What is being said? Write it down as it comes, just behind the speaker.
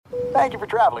Thank you for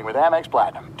traveling with Amex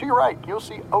Platinum. To your right, you'll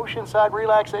see oceanside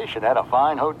relaxation at a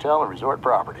fine hotel and resort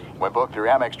property. When booked through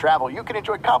Amex Travel, you can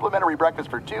enjoy complimentary breakfast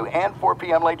for 2 and 4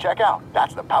 p.m. late checkout.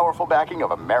 That's the powerful backing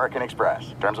of American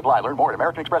Express. Terms apply. Learn more at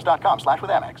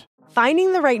americanexpress.com/withAmex.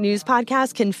 Finding the right news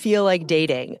podcast can feel like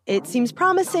dating. It seems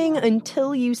promising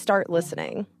until you start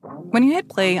listening. When you hit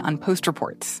play on Post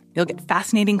Reports, you'll get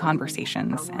fascinating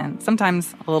conversations and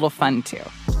sometimes a little fun, too.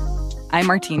 I'm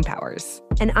Martine Powers.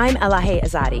 And I'm Elahe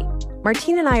Azadi.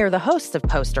 Martine and I are the hosts of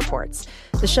Post Reports.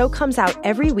 The show comes out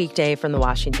every weekday from the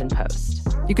Washington Post.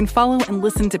 You can follow and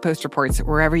listen to Post Reports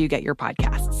wherever you get your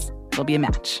podcasts. It'll be a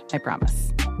match, I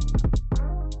promise.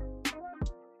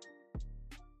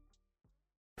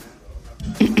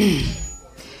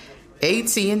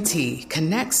 AT&T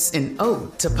connects an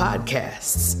ode to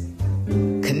podcasts.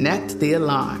 Connect the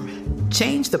alarm.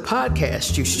 Change the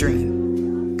podcast you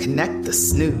stream. Connect the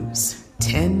snooze.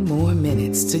 10 more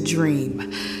minutes to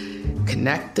dream.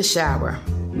 Connect the shower.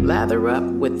 Lather up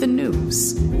with the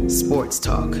news. Sports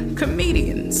talk,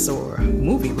 comedians, or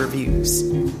movie reviews.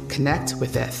 Connect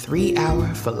with that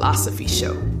 3-hour philosophy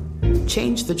show.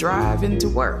 Change the drive into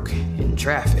work in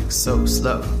traffic so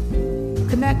slow.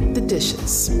 Connect the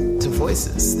dishes to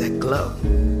voices that glow.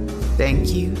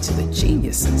 Thank you to the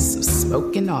geniuses of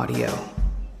spoken audio.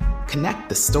 Connect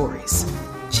the stories.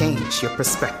 Change your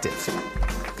perspective.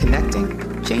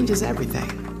 Connecting changes everything.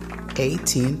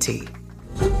 AT&T.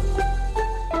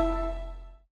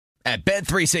 At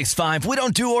Bet365, we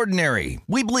don't do ordinary.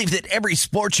 We believe that every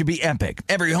sport should be epic.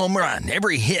 Every home run,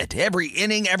 every hit, every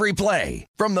inning, every play.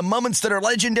 From the moments that are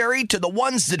legendary to the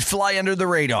ones that fly under the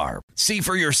radar. See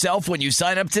for yourself when you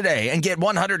sign up today and get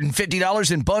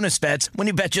 $150 in bonus bets when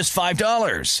you bet just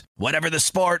 $5. Whatever the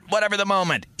sport, whatever the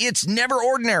moment, it's never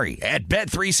ordinary at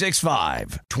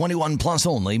Bet365. 21 plus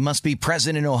only. Must be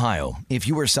present in Ohio. If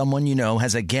you or someone you know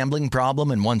has a gambling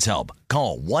problem and wants help,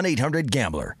 call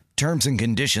 1-800-GAMBLER. Terms and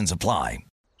conditions apply.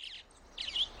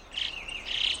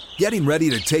 Getting ready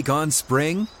to take on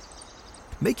spring?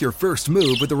 Make your first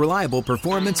move with the reliable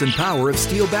performance and power of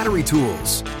Steel battery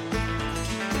tools.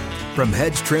 From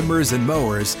hedge trimmers and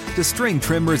mowers to string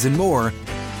trimmers and more,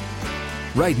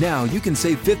 right now you can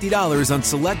save $50 on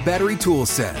select battery tool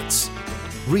sets.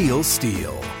 Real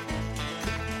Steel.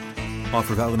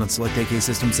 Offer valid on select AK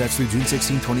system sets through June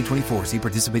 16, 2024. See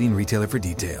participating retailer for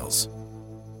details.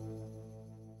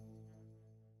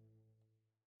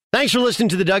 Thanks for listening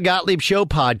to the Doug Gottlieb Show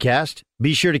podcast.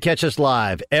 Be sure to catch us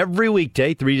live every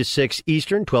weekday, 3 to 6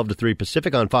 Eastern, 12 to 3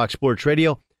 Pacific on Fox Sports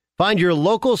Radio. Find your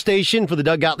local station for the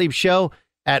Doug Gottlieb Show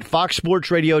at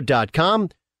foxsportsradio.com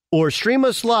or stream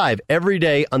us live every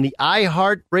day on the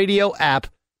iHeartRadio app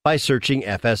by searching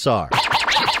FSR.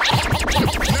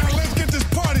 Now let's get this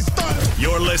party started.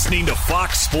 You're listening to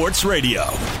Fox Sports Radio.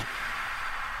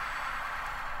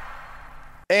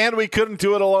 And we couldn't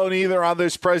do it alone either on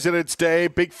this President's Day.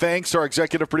 Big thanks to our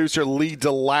executive producer, Lee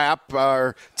DeLapp,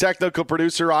 our technical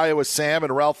producer, Iowa Sam,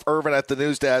 and Ralph Irvin at the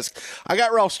news desk. I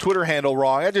got Ralph's Twitter handle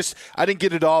wrong. I didn't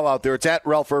get it all out there. It's at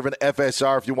Ralph Irvin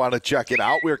FSR if you want to check it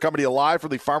out. We are coming to you live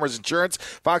from the Farmers Insurance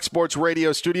Fox Sports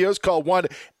Radio studios. Call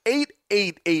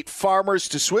 1-888-FARMERS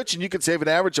to switch, and you can save an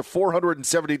average of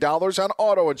 $470 on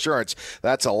auto insurance.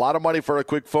 That's a lot of money for a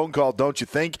quick phone call, don't you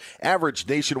think? Average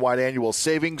nationwide annual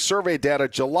savings. Survey data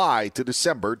July to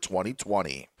December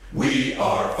 2020. We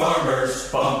are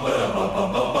farmers. Bum, ba-dum, bum,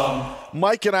 bum, bum, bum.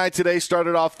 Mike and I today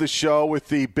started off the show with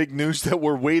the big news that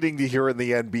we're waiting to hear in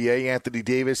the NBA. Anthony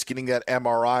Davis getting that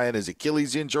MRI and his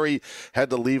Achilles injury, had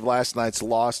to leave last night's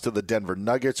loss to the Denver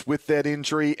Nuggets with that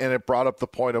injury, and it brought up the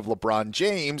point of LeBron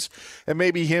James and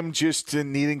maybe him just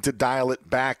needing to dial it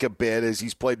back a bit as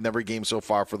he's played in every game so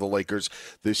far for the Lakers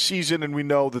this season, and we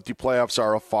know that the playoffs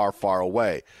are far, far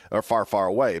away.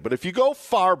 But if you go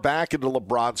far back into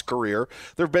LeBron's career,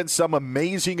 there have been some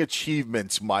amazing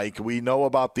achievements, Mike. We know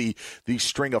about the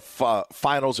string of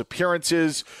finals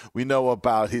appearances. We know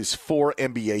about his 4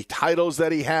 NBA titles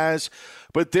that he has.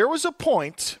 But there was a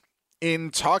point in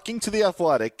talking to The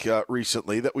Athletic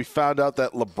recently that we found out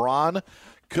that LeBron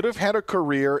could have had a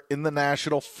career in the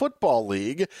National Football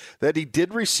League, that he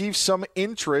did receive some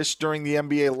interest during the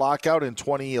NBA lockout in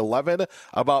 2011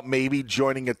 about maybe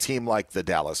joining a team like the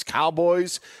Dallas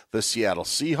Cowboys, the Seattle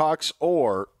Seahawks,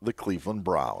 or the Cleveland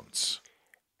Browns.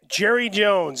 Jerry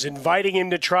Jones inviting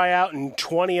him to try out in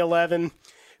 2011.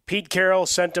 Pete Carroll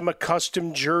sent him a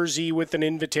custom jersey with an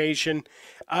invitation.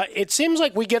 It seems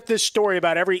like we get this story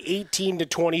about every 18 to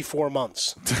 24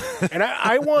 months. And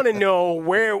I want to know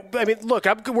where – I mean, look,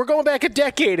 we're going back a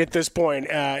decade at this point,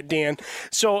 Dan.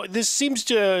 So this seems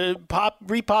to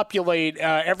repopulate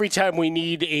every time we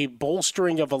need a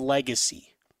bolstering of a legacy.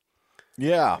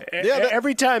 Yeah.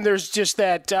 Every time there's just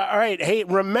that, all right, hey,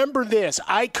 remember this.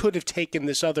 I could have taken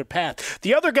this other path.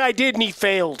 The other guy did, and he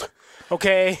failed.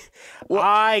 Okay? Well,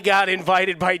 I got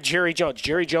invited by Jerry Jones.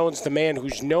 Jerry Jones, the man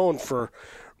who's known for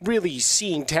really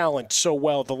seeing talent so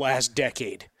well the last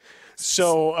decade.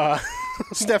 So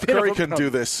Steph Curry couldn't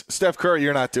do this. Steph Curry,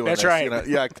 you're not doing this. That's right.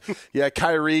 You know, yeah,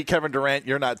 Kyrie, Kevin Durant,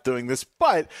 you're not doing this.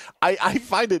 But I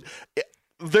find it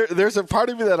there's a part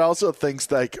of me that also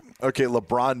thinks like, okay,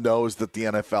 LeBron knows that the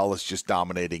NFL is just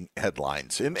dominating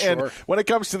headlines, and when it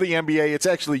comes to the NBA, it's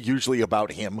actually usually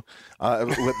about him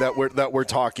that we're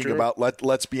talking about.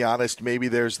 Let's be honest. Maybe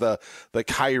there's the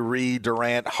Kyrie,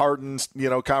 Durant, Harden,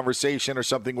 conversation or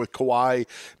something with Kawhi.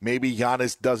 Maybe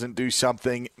Giannis doesn't do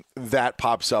something that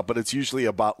pops up, but it's usually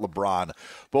about LeBron.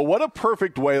 But what a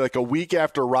perfect way, like a week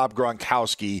after Rob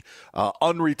Gronkowski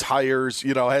unretires,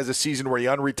 has a season where he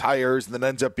unretires and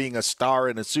then ends up being a star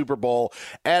in a Super Bowl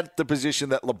at the position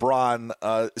that LeBron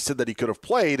said that he could have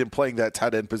played, and playing that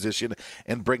tight end position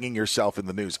and bringing yourself in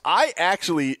the news. I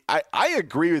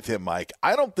agree with him, Mike.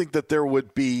 I don't think that there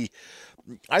would be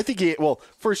 – I think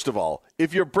first of all,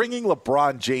 if you're bringing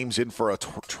LeBron James in for a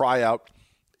tryout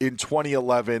in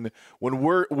 2011, when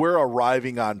we're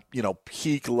arriving on,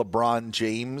 peak LeBron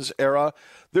James era,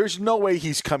 there's no way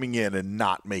he's coming in and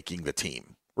not making the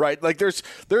team, right? Like there's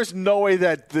no way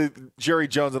that the Jerry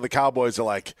Jones and the Cowboys are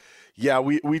like, yeah,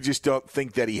 we just don't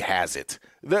think that he has it.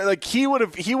 Like he would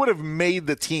have made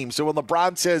the team. So when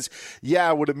LeBron says, yeah,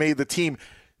 I would have made the team,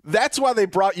 that's why they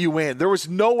brought you in. There was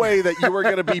no way that you were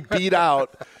going to be beat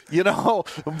out,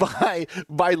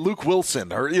 by Luke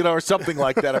Wilson or something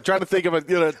like that. I'm trying to think of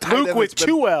Luke with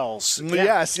two L's. Yeah.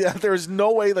 Yes, yeah. There's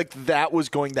no way like that was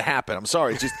going to happen. I'm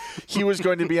sorry, just he was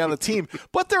going to be on the team.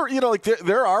 But there are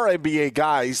NBA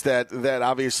guys that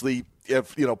obviously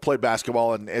have played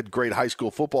basketball and had great high school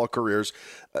football careers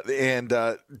and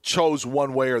chose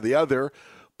one way or the other.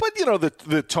 But,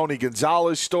 the Tony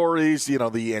Gonzalez stories,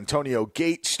 the Antonio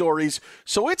Gates stories.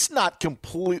 So it's not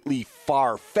completely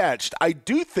far-fetched. I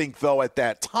do think, though, at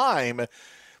that time,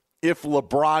 if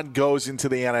LeBron goes into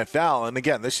the NFL, and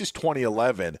again, this is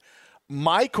 2011,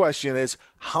 my question is,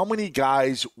 how many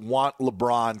guys want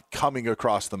LeBron coming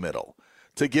across the middle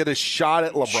to get a shot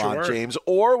at LeBron James?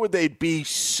 Or would they be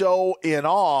so in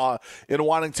awe in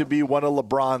wanting to be one of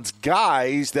LeBron's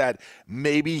guys that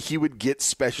maybe he would get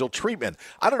special treatment?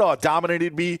 I don't know how dominant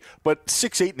he'd be, but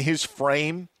 6'8" in his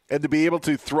frame and to be able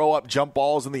to throw up jump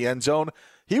balls in the end zone,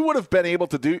 he would have been able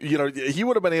to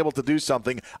do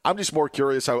something. I'm just more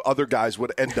curious how other guys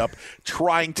would end up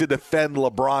trying to defend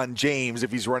LeBron James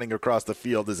if he's running across the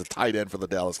field as a tight end for the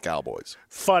Dallas Cowboys.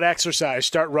 Fun exercise.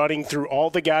 Start running through all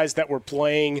the guys that were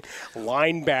playing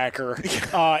linebacker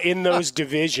in those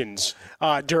divisions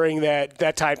during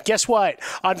that time. Guess what?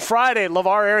 On Friday,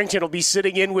 LeVar Arrington will be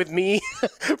sitting in with me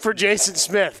for Jason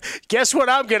Smith. Guess what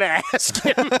I'm going to ask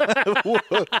him?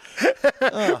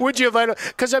 Would you let him?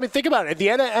 Because, think about it.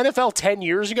 The NFL 10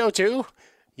 years ago, too,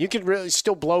 you could really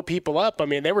still blow people up.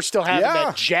 They were still having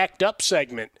that jacked up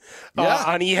segment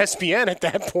on ESPN at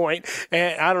that point.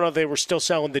 And I don't know if they were still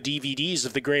selling the DVDs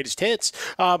of the greatest hits,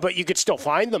 but you could still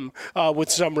find them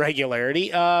with some regularity.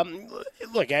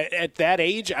 Look, at that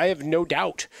age, I have no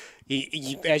doubt.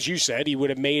 He, as you said, he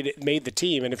would have made the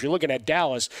team. And if you're looking at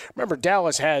Dallas, remember,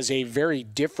 Dallas has a very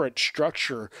different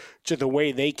structure to the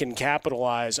way they can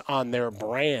capitalize on their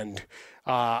brand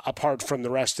apart from the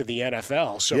rest of the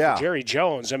NFL. So for Jerry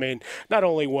Jones, not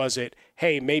only was it,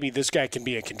 hey, maybe this guy can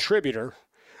be a contributor,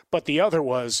 but the other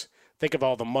was, think of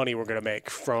all the money we're going to make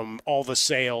from all the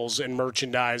sales and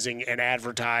merchandising and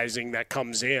advertising that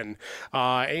comes in.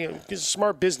 He's a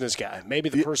smart business guy. Maybe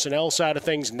the personnel side of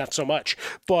things, not so much.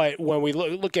 But when we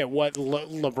look at what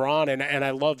LeBron, and I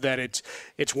love that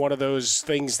it's one of those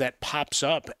things that pops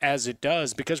up as it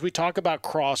does, because we talk about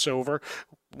crossover.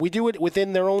 We do it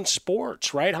within their own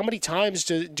sports, right? How many times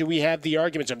do we have the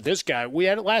arguments of this guy? We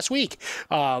had it last week.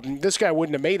 This guy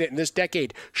wouldn't have made it in this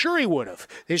decade. Sure, he would have.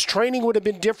 His training would have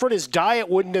been different. His diet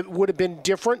would have been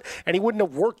different, and he wouldn't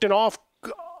have worked an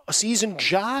off-season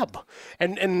job.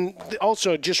 And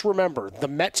also, just remember, the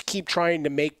Mets keep trying to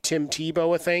make Tim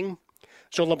Tebow a thing,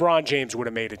 so LeBron James would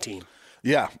have made a team.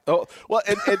 Yeah. Oh well,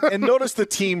 and notice the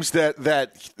teams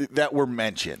that were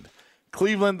mentioned.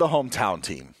 Cleveland, the hometown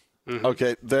team. Mm-hmm.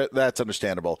 Okay, that's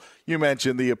understandable. You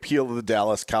mentioned the appeal of the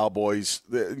Dallas Cowboys,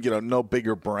 no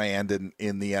bigger brand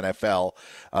in the NFL.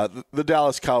 The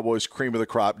Dallas Cowboys, cream of the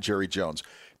crop, Jerry Jones.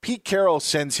 Pete Carroll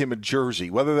sends him a jersey,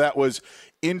 whether that was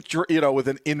with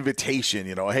an invitation,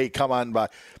 hey, come on by.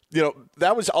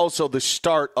 That was also the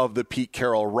start of the Pete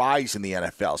Carroll rise in the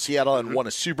NFL. Seattle had won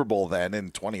a Super Bowl then in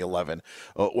 2011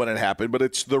 when it happened, but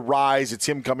it's the rise. It's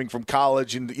him coming from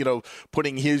college and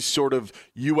putting his sort of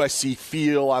USC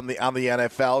feel on the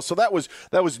NFL. So that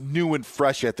was new and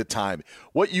fresh at the time.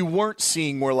 What you weren't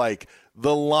seeing were like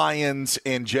the Lions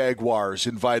and Jaguars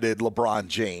invited LeBron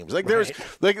James.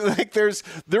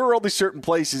 There were only certain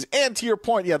places. And to your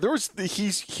point,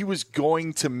 he was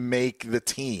going to make the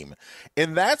team.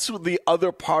 And that's the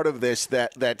other part of this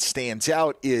that stands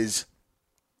out is,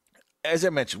 as I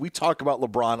mentioned, we talk about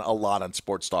LeBron a lot on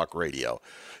Sports Talk Radio.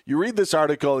 You read this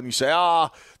article and you say,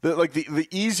 the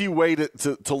easy way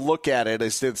to look at it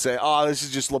is to say, this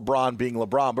is just LeBron being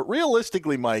LeBron. But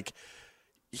realistically, Mike,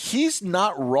 he's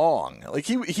not wrong. Like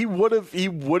he would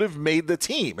have made the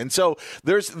team. And so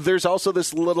there's also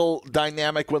this little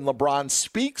dynamic when LeBron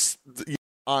speaks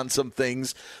on some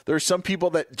things. There's some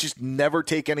people that just never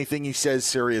take anything he says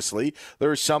seriously. There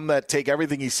are some that take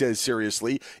everything he says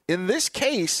seriously. In this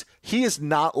case, he is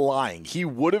not lying. He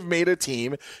would have made a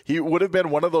team. He would have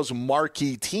been one of those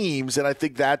marquee teams, and I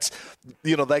think that's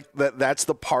that's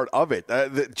the part of it.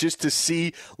 Just to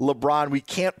see LeBron, we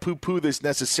can't poo-poo this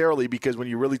necessarily, because when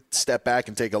you really step back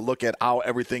and take a look at how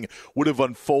everything would have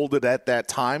unfolded at that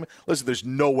time, listen, there's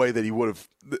no way that he would have.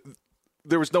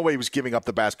 There was no way he was giving up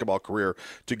the basketball career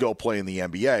to go play in the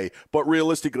NBA. But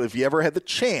realistically, if he ever had the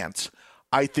chance,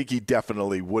 I think he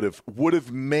definitely would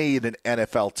have made an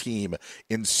NFL team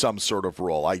in some sort of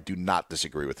role. I do not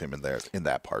disagree with him in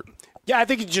that part. Yeah, I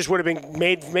think it just would have been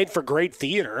made for great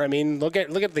theater. I mean, look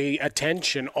at the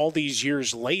attention all these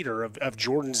years later of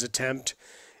Jordan's attempt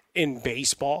in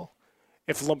baseball.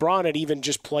 If LeBron had even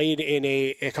just played in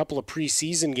a couple of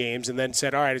preseason games and then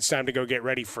said, all right, it's time to go get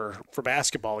ready for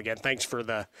basketball again. Thanks for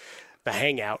the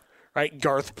hangout. Right,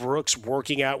 Garth Brooks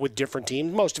working out with different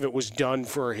teams. Most of it was done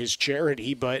for his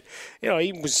charity, but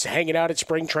he was hanging out at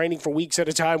spring training for weeks at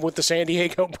a time with the San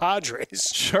Diego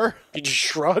Padres. Sure, he just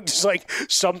shrugged. It's like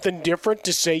something different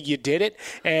to say you did it.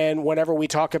 And whenever we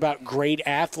talk about great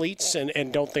athletes,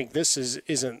 and don't think this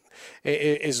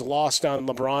is lost on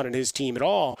LeBron and his team at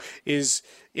all, is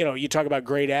you talk about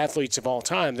great athletes of all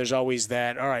time, there's always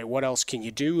that, all right, what else can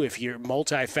you do? If you're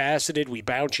multifaceted, we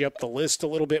bounce you up the list a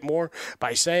little bit more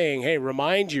by saying, hey,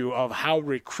 remind you of how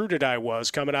recruited I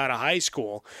was coming out of high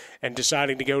school and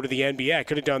deciding to go to the NBA. I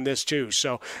could have done this too.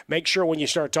 So make sure when you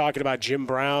start talking about Jim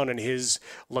Brown and his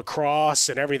lacrosse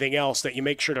and everything else that you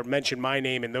make sure to mention my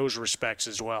name in those respects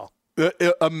as well.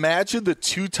 Imagine the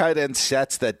two tight end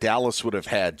sets that Dallas would have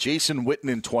had. Jason Witten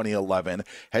in 2011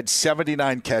 had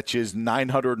 79 catches,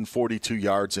 942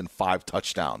 yards, and 5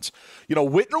 touchdowns.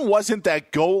 Witten wasn't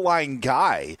that goal line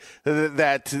guy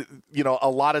that a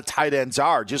lot of tight ends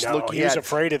are. He was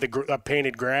afraid of the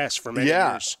painted grass for many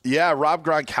years. Yeah, Rob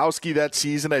Gronkowski that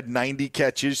season had 90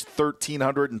 catches,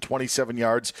 1,327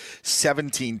 yards,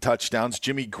 17 touchdowns.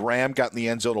 Jimmy Graham got in the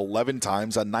end zone 11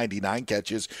 times on 99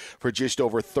 catches for just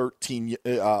over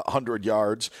 1,300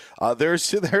 yards. There are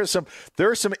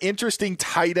some interesting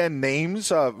tight end names.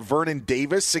 Vernon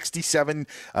Davis, 67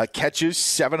 catches,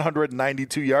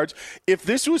 792 yards. If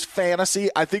this was fantasy,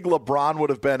 I think LeBron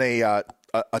would have been a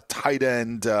tight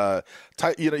end.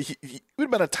 He would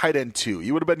have been a tight end too.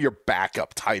 He would have been your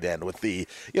backup tight end with a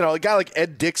guy like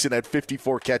Ed Dixon had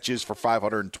 54 catches for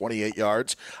 528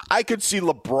 yards. I could see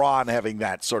LeBron having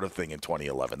that sort of thing in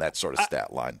 2011, that sort of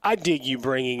stat line. I dig you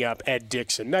bringing up Ed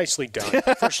Dixon. Nicely done.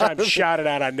 First time shouted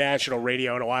out on national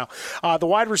radio in a while. The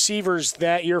wide receivers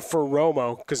that year for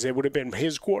Romo, because it would have been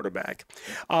his quarterback,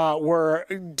 were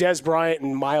Des Bryant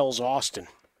and Miles Austin.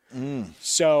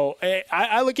 So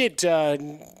I look at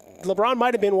LeBron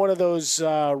might have been one of those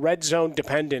red zone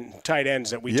dependent tight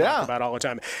ends that we talk about all the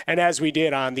time. And as we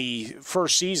did on the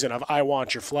first season of I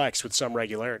Want Your Flex with some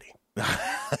regularity.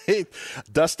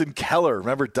 Dustin Keller.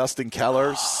 Remember Dustin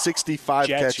Keller? 65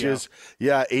 Jets, catches.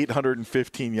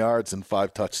 815 yards and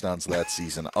 5 touchdowns that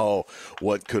season. Oh,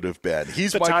 what could have been.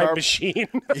 He's the my time machine.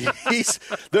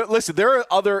 Listen, there are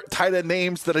other tight end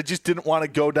names that I just didn't want to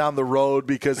go down the road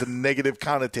because of negative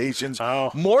connotations.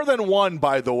 Oh. More than one,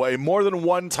 by the way. More than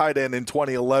one tight end in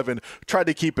 2011. Tried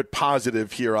to keep it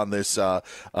positive here on this Doug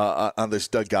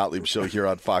Gottlieb show here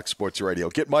on Fox Sports Radio.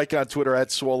 Get Mike on Twitter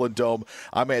at Swollen Dome.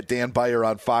 I'm at Dan Byer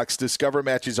on Fox. Discover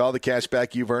matches all the cash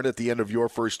back you've earned at the end of your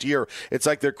first year. It's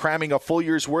like they're cramming a full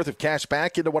year's worth of cash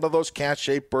back into one of those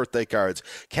cash-shaped birthday cards.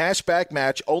 Cash back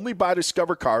match only by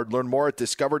Discover card. Learn more at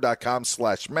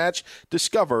discover.com/match.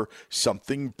 Discover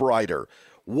something brighter.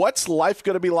 What's life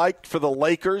going to be like for the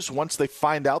Lakers once they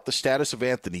find out the status of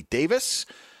Anthony Davis?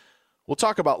 We'll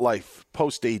talk about life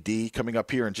post-AD coming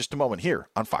up here in just a moment here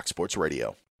on Fox Sports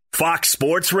Radio. Fox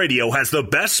Sports Radio has the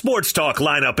best sports talk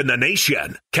lineup in the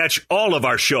nation. Catch all of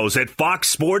our shows at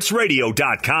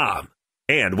foxsportsradio.com.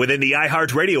 And within the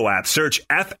iHeartRadio app, search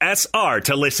FSR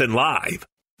to listen live.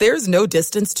 There's no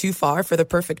distance too far for the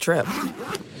perfect trip.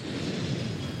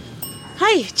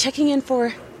 Hi, checking in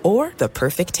for... Or the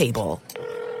perfect table.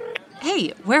 Hey,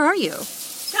 where are you?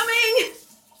 Coming!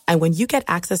 And when you get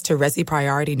access to Resi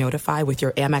Priority Notify with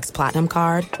your Amex Platinum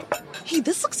card... Hey,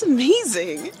 this looks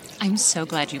amazing. I'm so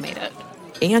glad you made it.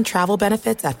 And travel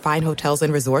benefits at fine hotels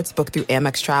and resorts booked through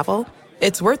Amex Travel,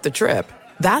 it's worth the trip.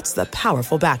 That's the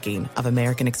powerful backing of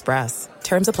American Express.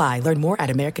 Terms apply. Learn more at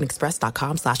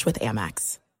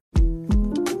americanexpress.com/withAmex.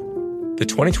 The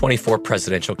 2024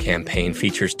 presidential campaign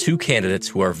features two candidates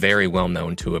who are very well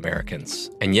known to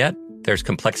Americans. And yet, there's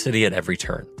complexity at every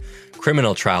turn.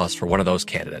 Criminal trials for one of those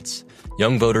candidates.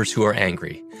 Young voters who are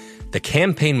angry. The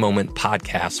Campaign Moment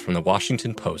podcast from the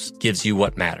Washington Post gives you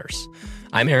what matters.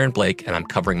 I'm Aaron Blake, and I'm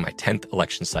covering my 10th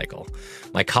election cycle.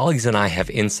 My colleagues and I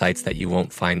have insights that you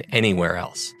won't find anywhere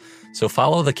else. So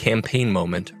follow The Campaign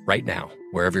Moment right now,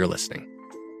 wherever you're listening.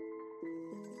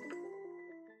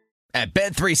 At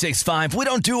Bet365, we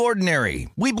don't do ordinary.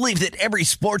 We believe that every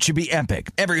sport should be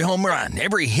epic. Every home run,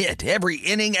 every hit, every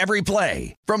inning, every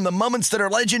play. From the moments that are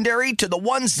legendary to the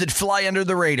ones that fly under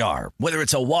the radar. Whether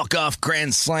it's a walk-off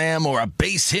grand slam or a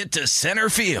base hit to center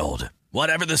field.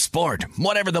 Whatever the sport,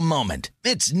 whatever the moment,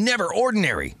 it's never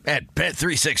ordinary at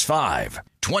Bet365.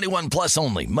 21 plus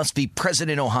only. Must be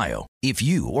present in Ohio. If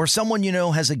you or someone you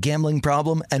know has a gambling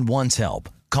problem and wants help,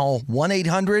 call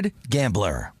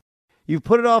 1-800-GAMBLER. You've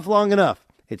put it off long enough.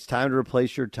 It's time to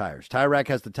replace your tires. Tire Rack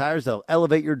has the tires that'll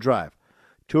elevate your drive.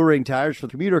 Touring tires for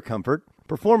commuter comfort,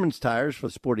 performance tires for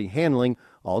sporty handling,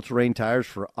 all-terrain tires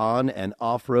for on- and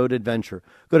off-road adventure.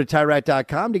 Go to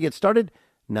TireRack.com to get started.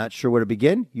 Not sure where to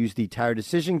begin? Use the Tire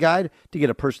Decision Guide to get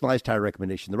a personalized tire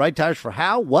recommendation. The right tires for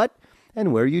how, what,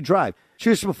 and where you drive.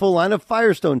 Choose from a full line of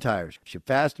Firestone tires. Ship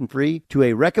fast and free to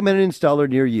a recommended installer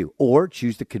near you. Or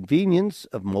choose the convenience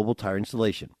of mobile tire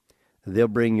installation. They'll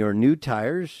bring your new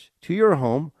tires to your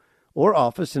home or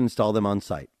office and install them on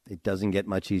site. It doesn't get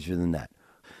much easier than that.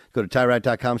 Go to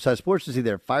TireRack.com/sports to see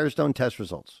their Firestone test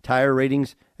results, tire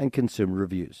ratings, and consumer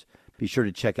reviews. Be sure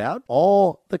to check out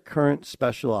all the current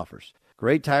special offers.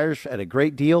 Great tires at a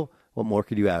great deal. What more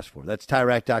could you ask for? That's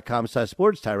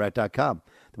TireRack.com/sports, TireRack.com,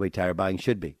 the way tire buying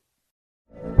should be.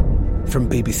 From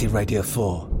BBC Radio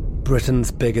 4,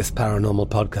 Britain's biggest paranormal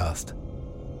podcast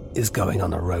is going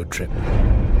on a road trip.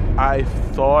 I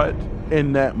thought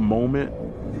in that moment,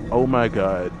 oh my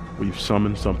God, we've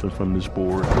summoned something from this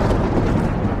board.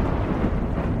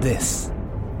 This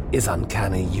is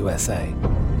Uncanny USA.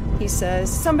 He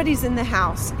says, somebody's in the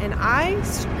house, and I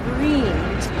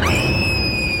screamed.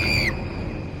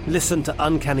 Listen to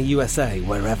Uncanny USA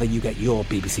wherever you get your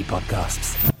BBC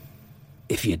podcasts,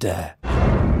 if you dare.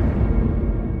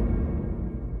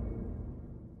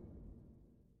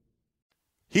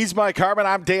 He's Mike Harmon.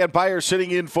 I'm Dan Beyer, sitting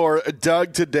in for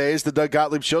Doug today. As the Doug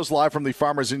Gottlieb Show's live from the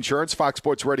Farmers Insurance Fox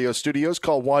Sports Radio studios.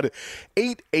 Call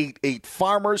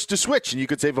 1-888-FARMERS to switch, and you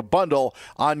could save a bundle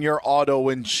on your auto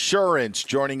insurance.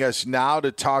 Joining us now to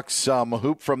talk some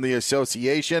hoop from the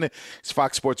association is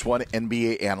Fox Sports 1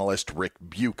 NBA analyst Rick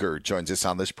Bucher. Joins us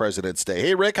on this President's Day.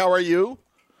 Hey, Rick, how are you?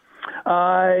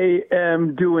 I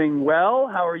am doing well.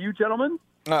 How are you, gentlemen?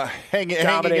 Hanging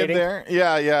in there,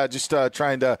 yeah. Just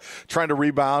trying to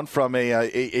rebound from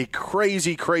a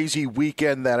crazy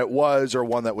weekend that it was, or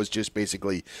one that was just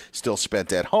basically still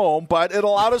spent at home. But it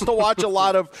allowed us to watch a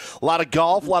lot of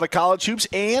golf, a lot of college hoops,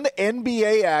 and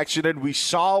NBA action. And we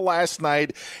saw last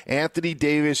night Anthony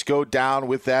Davis go down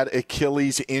with that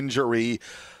Achilles injury.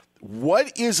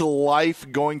 What is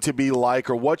life going to be like,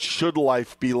 or what should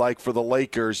life be like for the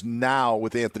Lakers now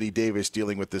with Anthony Davis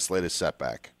dealing with this latest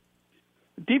setback?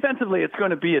 Defensively, it's going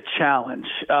to be a challenge.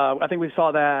 I think we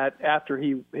saw that after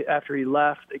he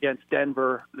left against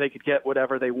Denver, they could get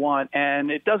whatever they want.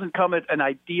 And it doesn't come at an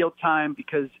ideal time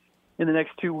because in the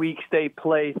next 2 weeks they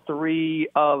play 3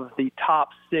 of the top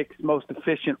 6 most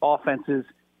efficient offenses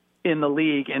in the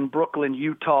league in Brooklyn,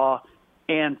 Utah,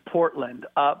 and Portland.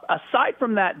 Aside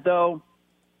from that, though,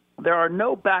 there are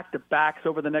no back-to-backs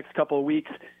over the next couple of weeks.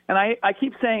 And I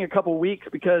keep saying a couple of weeks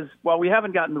because while we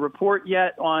haven't gotten the report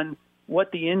yet on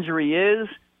what the injury is,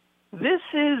 this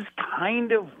is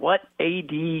kind of what this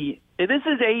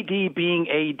is AD being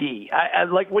AD. I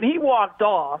like when he walked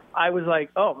off, I was like,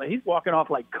 oh, man, he's walking off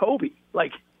like Kobe.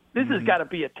 Like, this has got to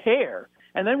be a tear.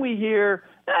 And then we hear,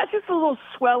 it's just a little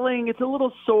swelling. It's a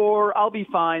little sore. I'll be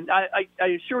fine. I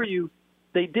assure you,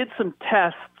 they did some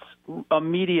tests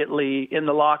immediately in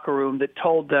the locker room that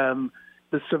told them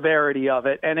the severity of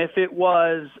it. And if it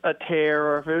was a tear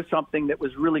or if it was something that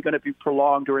was really going to be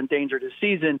prolonged or endangered his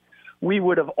season, we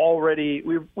would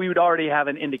already have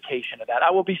an indication of that.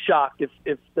 I will be shocked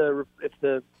if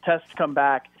the tests come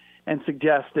back and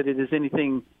suggest that it is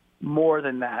anything more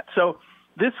than that. So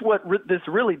this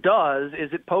really does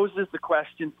is it poses the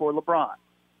question for LeBron.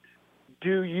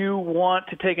 Do you want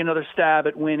to take another stab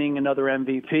at winning another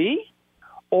MVP?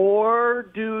 Or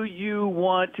do you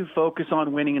want to focus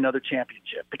on winning another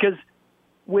championship? Because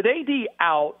with AD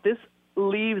out, this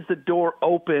leaves the door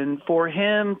open for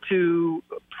him to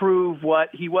prove what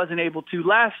he wasn't able to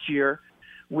last year,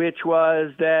 which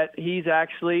was that he's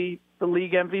actually the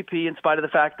league MVP in spite of the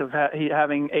fact of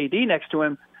having AD next to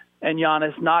him and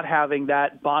Giannis not having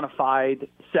that bona fide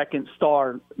second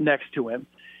star next to him.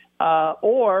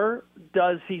 Or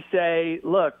does he say,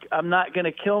 look, I'm not going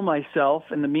to kill myself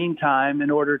in the meantime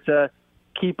in order to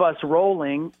keep us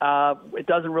rolling. It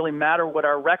doesn't really matter what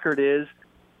our record is.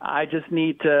 I just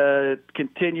need to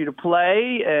continue to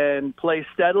play and play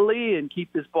steadily and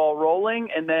keep this ball rolling.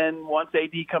 And then once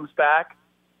AD comes back,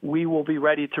 we will be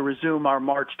ready to resume our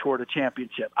march toward a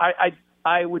championship.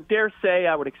 I would dare say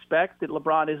I would expect that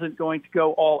LeBron isn't going to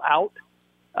go all out,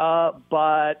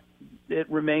 but it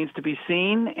remains to be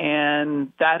seen,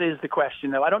 and that is the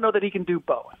question, though. I don't know that he can do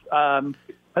both. I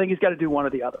think he's got to do one or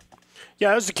the other. Yeah,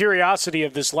 that was the curiosity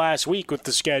of this last week with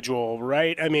the schedule,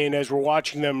 right? I mean, as we're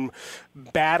watching them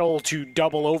battle to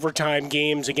double overtime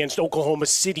games against Oklahoma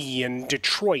City and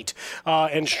Detroit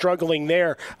and struggling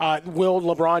there, will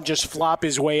LeBron just flop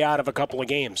his way out of a couple of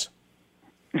games?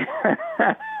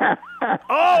 Oh,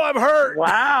 I'm hurt.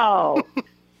 Wow.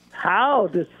 How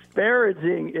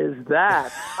disparaging is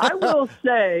that? I will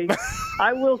say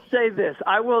this.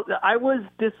 I was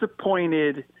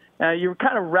disappointed. You were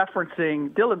kind of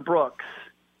referencing Dylan Brooks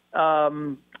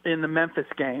in the Memphis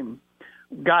game.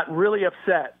 Got really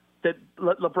upset that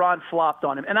LeBron flopped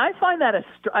on him, and I find that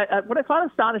what I find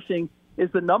astonishing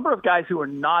is the number of guys who are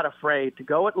not afraid to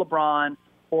go at LeBron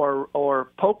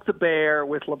or poke the bear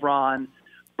with LeBron.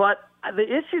 But the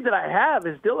issue that I have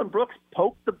is Dylan Brooks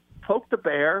poked the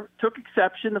bear, took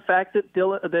exception the fact that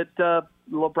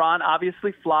LeBron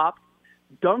obviously flopped,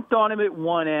 dunked on him at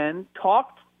one end,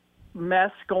 talked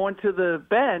mess going to the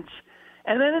bench,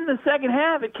 and then in the second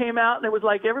half it came out and it was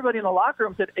like everybody in the locker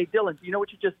room said, "Hey Dylan, do you know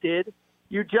what you just did?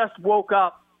 You just woke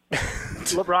up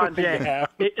LeBron James." Yeah.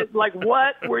 Like,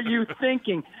 what were you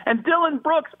thinking? And Dylan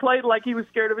Brooks played like he was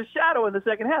scared of his shadow in the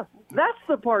second half. That's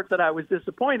the part that I was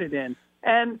disappointed in.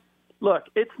 And look,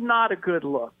 it's not a good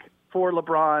look for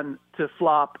LeBron to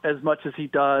flop as much as he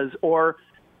does, or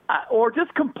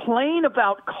just complain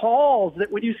about calls that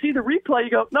when you see the replay, you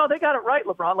go, no, they got it right,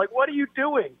 LeBron. Like, what are you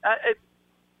doing?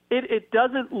 It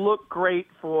doesn't look great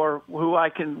for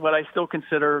what I still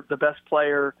consider the best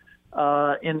player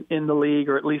in the league,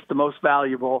 or at least the most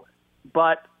valuable.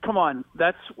 But come on,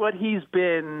 that's what he's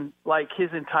been like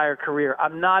his entire career.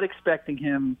 I'm not expecting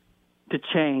him to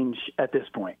change at this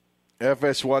point.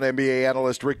 FS1 NBA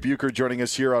analyst Rick Bucher joining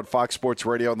us here on Fox Sports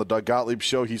Radio on the Doug Gottlieb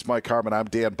Show. He's Mike Harmon. I'm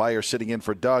Dan Beyer sitting in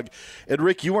for Doug. And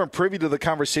Rick, you weren't privy to the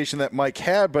conversation that Mike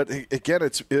had, but again,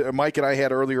 it's Mike and I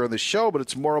had earlier in the show, but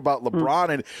it's more about LeBron.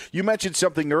 And you mentioned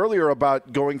something earlier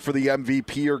about going for the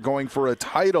MVP or going for a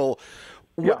title.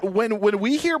 Yeah. When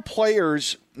we hear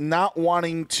players not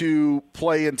wanting to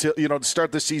play until, to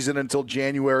start the season until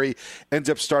January, ends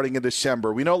up starting in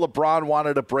December. We know LeBron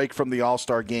wanted a break from the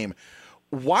All-Star game.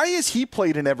 Why has he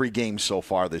played in every game so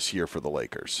far this year for the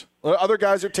Lakers? Other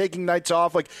guys are taking nights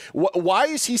off. Like, why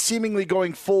is he seemingly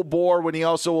going full bore when he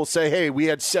also will say, hey, we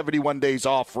had 71 days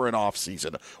off for an off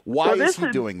season? Why is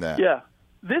he doing that? Yeah,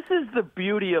 this is the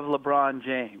beauty of LeBron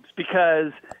James,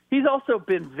 because he's also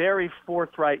been very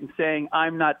forthright in saying,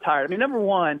 I'm not tired. I mean, number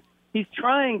one, he's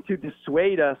trying to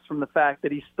dissuade us from the fact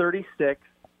that he's 36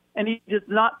 and he does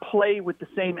not play with the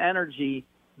same energy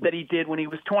that he did when he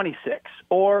was 26,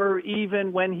 or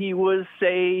even when he was,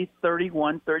 say,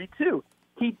 31, 32.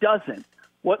 He doesn't.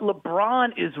 What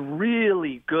LeBron is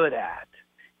really good at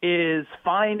is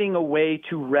finding a way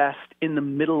to rest in the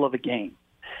middle of a game.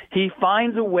 He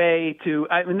finds a way to,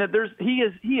 he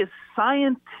is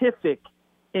scientific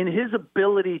in his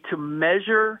ability to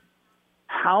measure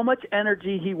how much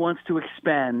energy he wants to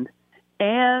expend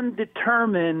and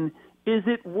determine, is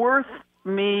it worth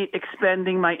me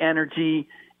expending my energy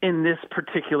in this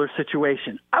particular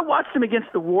situation? I watched him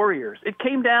against the Warriors. It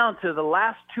came down to the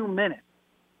last 2 minutes.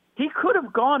 He could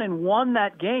have gone and won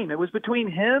that game. It was between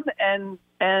him and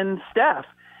Steph.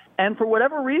 And for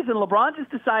whatever reason, LeBron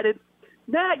just decided,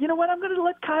 nah, you know what? I'm going to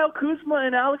let Kyle Kuzma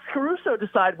and Alex Caruso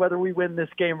decide whether we win this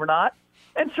game or not.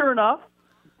 And sure enough,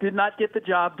 did not get the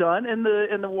job done, and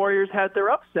the Warriors had their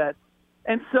upset.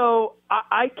 And so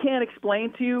I can't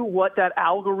explain to you what that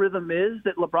algorithm is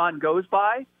that LeBron goes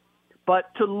by,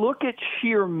 but to look at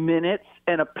sheer minutes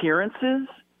and appearances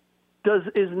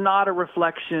is not a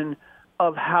reflection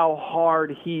of how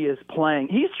hard he is playing.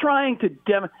 He's trying to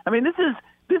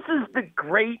this is the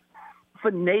great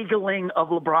finagling of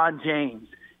LeBron James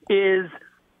is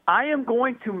I am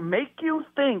going to make you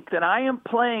think that I am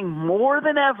playing more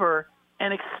than ever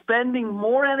and expending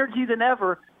more energy than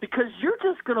ever because you're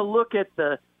just going to look at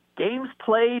the games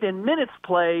played and minutes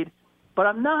played, but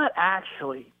I'm not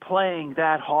actually playing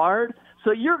that hard.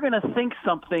 So you're going to think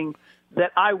something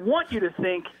that I want you to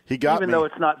think, even though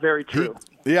it's not very true.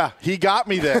 He got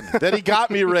me then. Then he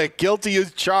got me, Rick. Guilty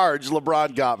as charged.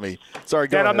 LeBron got me. Sorry,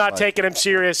 go Dan, ahead, I'm not Mike. taking him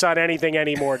serious on anything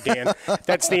anymore, Dan.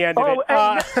 That's the end of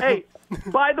it. Hey,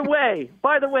 by the way,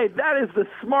 that is the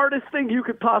smartest thing you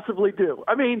could possibly do.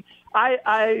 I mean,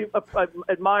 I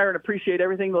admire and appreciate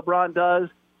everything LeBron does.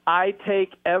 I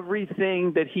take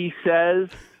everything that he says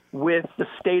with the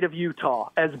state of Utah,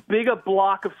 as big a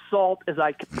block of salt as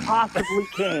I possibly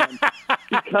can,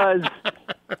 because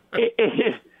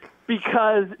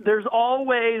there's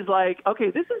always like, okay,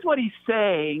 this is what he's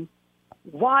saying.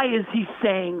 Why is he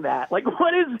saying that? Like,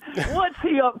 what's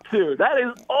he up to? That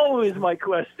is always my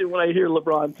question when I hear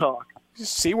LeBron talk.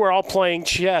 See, we're all playing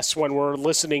chess when we're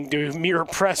listening to mere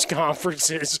press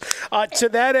conferences. To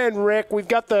that end, Rick, we've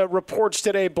got the reports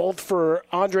today both for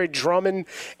Andre Drummond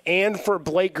and for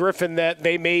Blake Griffin that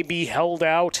they may be held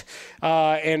out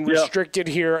and restricted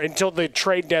here until the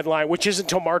trade deadline, which is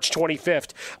until March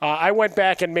 25th. I went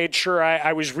back and made sure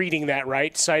I was reading that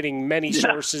right, citing many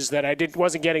sources that I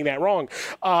wasn't getting that wrong.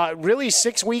 Really,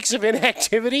 6 weeks of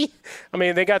inactivity? I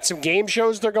mean, they got some game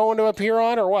shows they're going to appear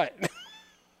on or what?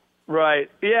 Right.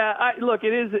 Yeah. Look,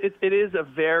 it is a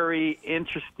very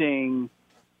interesting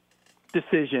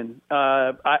decision.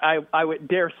 I would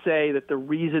dare say that the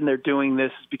reason they're doing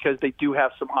this is because they do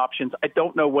have some options. I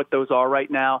don't know what those are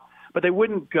right now, but they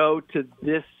wouldn't go to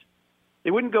this.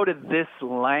 They wouldn't go to this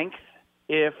length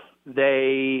if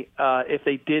they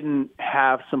didn't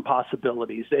have some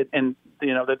possibilities, and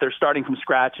that they're starting from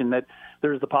scratch, and that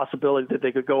there's the possibility that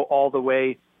they could go all the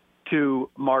way to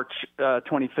March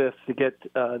 25th to get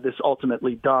this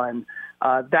ultimately done.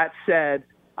 That said,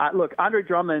 look, Andre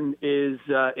Drummond is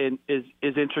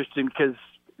interesting because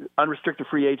unrestricted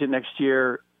free agent next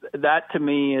year. That to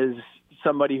me is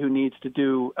somebody who needs to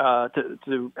do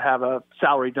to have a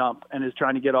salary dump and is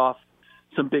trying to get off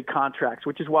some big contracts,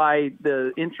 which is why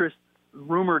the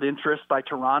rumored interest by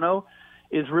Toronto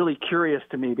is really curious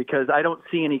to me because I don't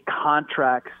see any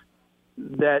contracts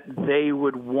that they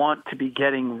would want to be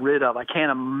getting rid of. I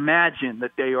can't imagine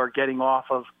that they are getting off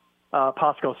of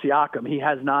Pascal Siakam. He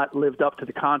has not lived up to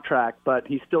the contract, but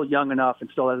he's still young enough and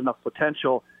still has enough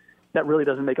potential. That really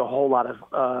doesn't make a whole lot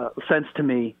of sense to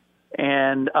me.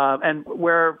 And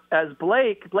whereas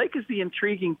Blake is the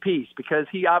intriguing piece because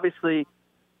he obviously,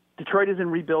 Detroit is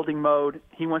in rebuilding mode.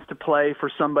 He wants to play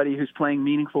for somebody who's playing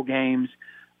meaningful games.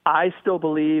 I still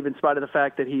believe, in spite of the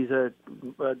fact that he's a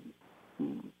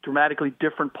dramatically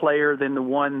different player than the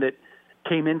one that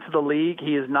came into the league.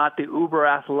 He is not the uber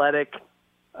athletic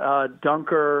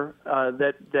dunker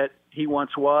that he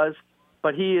once was,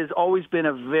 but he has always been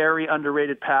a very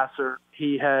underrated passer.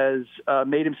 He has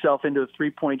made himself into a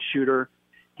three-point shooter.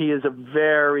 He is a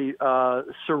very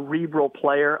cerebral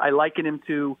player. I liken him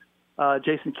to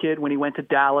Jason Kidd when he went to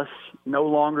Dallas. No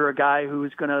longer a guy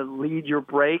who's going to lead your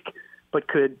break, but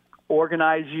could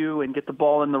organize you and get the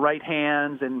ball in the right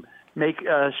hands and make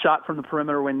a shot from the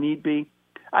perimeter when need be.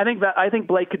 I think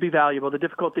Blake could be valuable. The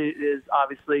difficulty is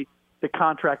obviously the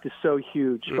contract is so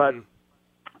huge, but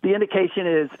the indication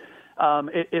is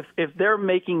if they're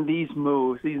making these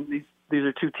moves, these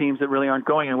are two teams that really aren't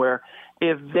going anywhere.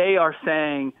 If they are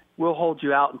saying we'll hold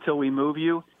you out until we move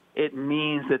you, it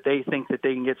means that they think that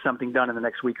they can get something done in the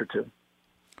next week or two.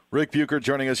 Rick Bucher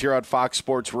joining us here on Fox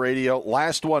Sports Radio.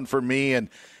 Last one for me, and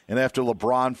after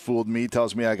LeBron fooled me,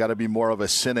 tells me I got to be more of a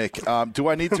cynic. Do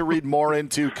I need to read more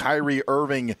into Kyrie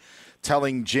Irving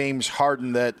telling James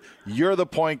Harden that you're the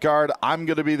point guard, I'm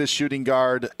going to be the shooting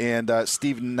guard, and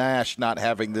Steve Nash not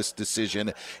having this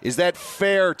decision? Is that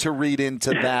fair to read into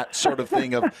that sort of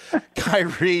thing of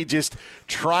Kyrie just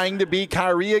trying to be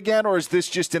Kyrie again, or is this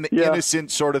just an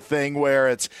innocent sort of thing where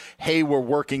it's, hey, we're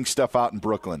working stuff out in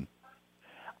Brooklyn?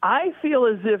 I feel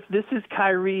as if this is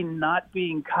Kyrie not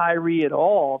being Kyrie at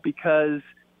all because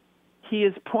he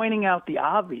is pointing out the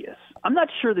obvious. I'm not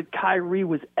sure that Kyrie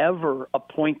was ever a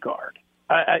point guard.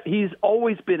 He's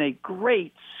always been a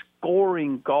great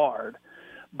scoring guard,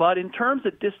 but in terms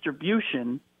of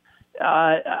distribution,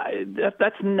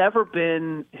 that's never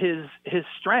been his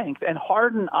strength. And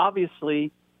Harden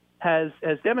obviously has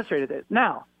demonstrated it.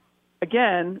 Now,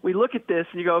 again, we look at this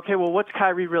and you go, okay, well, what's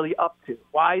Kyrie really up to?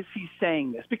 Why is he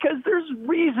saying this? Because there's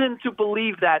reason to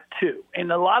believe that too.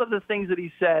 And a lot of the things that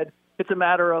he said, it's a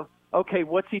matter of, okay,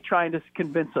 what's he trying to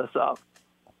convince us of?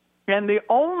 And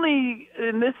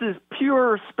and this is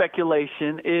pure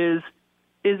speculation, is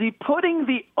he putting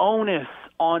the onus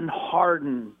on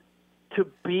Harden to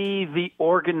be the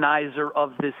organizer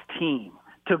of this team,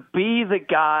 to be the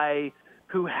guy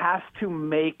who has to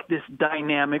make this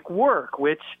dynamic work,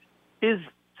 which is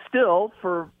still,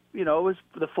 for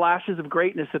the flashes of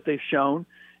greatness that they've shown,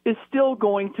 is still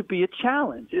going to be a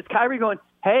challenge. Is Kyrie going,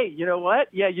 hey, you know what?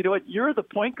 Yeah, you know what? You're the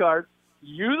point guard.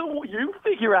 You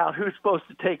figure out who's supposed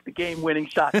to take the game-winning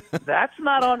shot. That's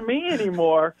not on me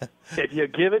anymore. If you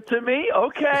give it to me,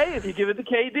 okay. If you give it to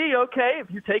KD, okay.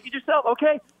 If you take it yourself,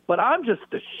 okay. But I'm just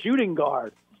the shooting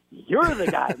guard. You're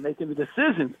the guy making the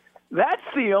decisions. That's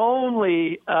the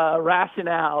only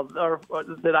rationale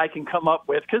that I can come up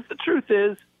with, because the truth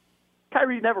is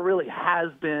Kyrie never really has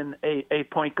been a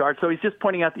point guard, so he's just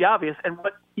pointing out the obvious. And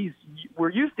what we're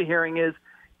used to hearing is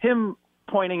him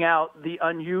pointing out the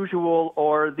unusual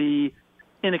or the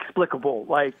inexplicable,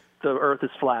 like the earth is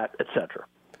flat, etc.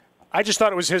 I just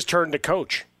thought it was his turn to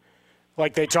coach,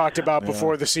 like they talked about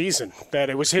before the season, that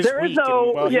it was his week.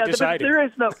 He decided.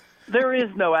 There is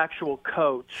no actual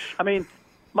coach. I mean,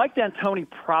 Mike D'Antoni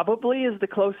probably is the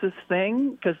closest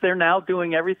thing, because they're now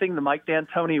doing everything the Mike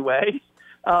D'Antoni way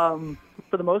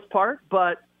for the most part.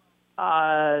 But,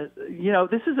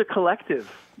 this is a collective.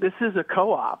 This is a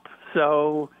co-op.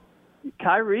 So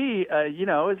Kyrie, as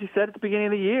you said at the beginning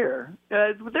of the year,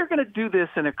 they're going to do this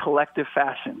in a collective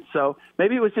fashion. So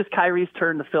maybe it was just Kyrie's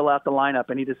turn to fill out the lineup,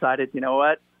 and he decided, you know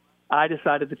what? I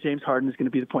decided that James Harden is going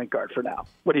to be the point guard for now.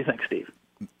 What do you think, Steve?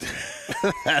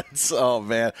 That's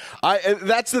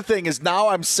the thing, is now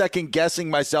I'm second guessing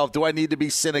myself. Do I need to be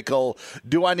cynical?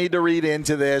 Do I need to read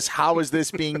into this? How is this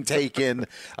being taken?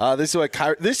 This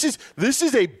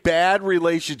is a bad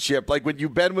relationship. Like when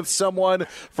you've been with someone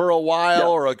for a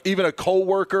while, or even a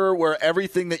coworker, where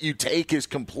everything that you take is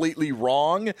completely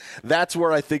wrong. That's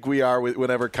where I think we are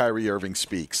whenever Kyrie Irving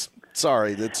speaks.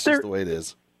 Sorry, that's just the way it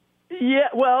is. Yeah,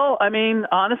 well, I mean,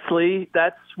 honestly,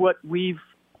 that's what we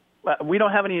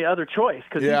don't have any other choice,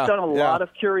 because he's done a lot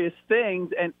of curious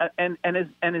things, and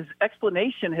his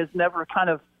explanation has never kind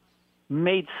of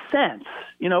made sense.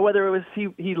 Whether it was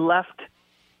he left,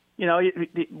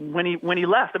 when he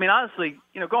left. I mean, honestly,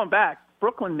 going back,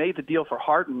 Brooklyn made the deal for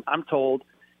Harden, I'm told,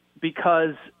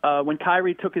 because when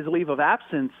Kyrie took his leave of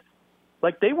absence,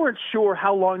 like they weren't sure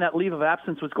how long that leave of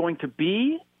absence was going to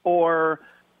be, or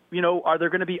are there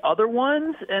going to be other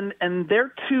ones, and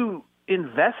they're too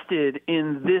invested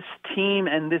in this team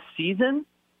and this season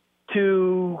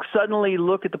to suddenly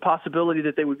look at the possibility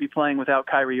that they would be playing without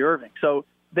Kyrie Irving. So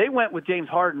they went with James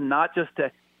Harden not just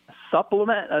to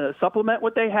supplement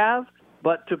what they have,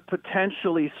 but to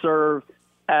potentially serve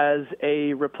as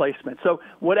a replacement. So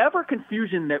whatever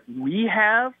confusion that we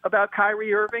have about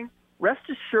Kyrie Irving, rest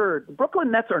assured, the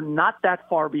Brooklyn Nets are not that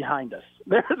far behind us.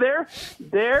 They're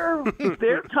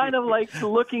kind of like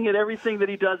looking at everything that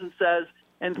he does and says,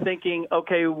 and thinking,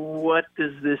 okay, what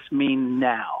does this mean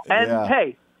now? And,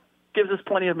 hey, gives us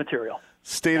plenty of material.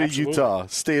 State of Utah.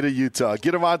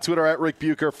 Get him on Twitter at Rick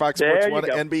Bucher, Fox Sports 1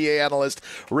 NBA analyst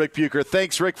Rick Bucher.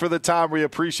 Thanks, Rick, for the time. We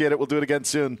appreciate it. We'll do it again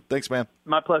soon. Thanks, man.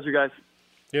 My pleasure, guys.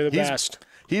 You're the best.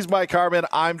 He's Mike Harmon.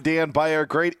 I'm Dan Beyer.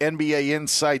 Great NBA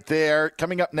insight there.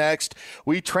 Coming up next,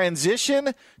 we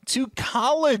transition to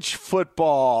college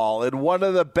football. And one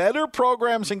of the better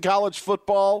programs in college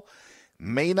football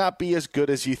may not be as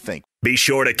good as you think. Be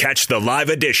sure to catch the live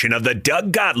edition of the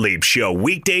Doug Gottlieb Show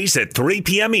weekdays at 3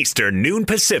 p.m. Eastern, noon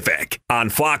Pacific on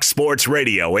Fox Sports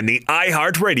Radio and the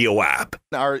iHeartRadio app.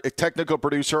 Our technical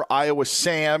producer, Iowa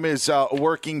Sam, is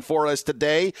working for us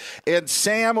today. And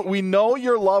Sam, we know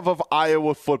your love of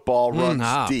Iowa football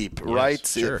runs deep, right?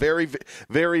 Yes, sure. Very,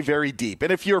 very, very deep.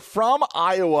 And if you're from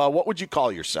Iowa, what would you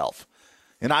call yourself?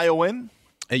 An Iowan?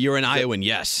 You're an Iowan,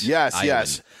 yes.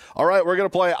 Yes. All right, we're going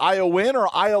to play Iowa win or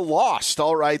Iowa lost.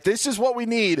 All right, this is what we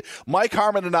need. Mike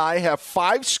Harmon and I have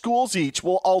 5 schools each.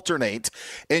 We'll alternate.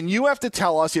 And you have to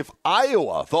tell us if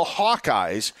Iowa, the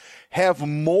Hawkeyes, have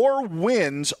more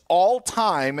wins all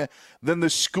time than the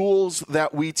schools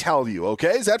that we tell you.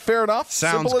 Okay, is that fair enough?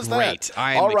 Sounds Simple as great. That.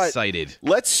 I am excited.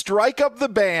 Let's strike up the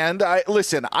band.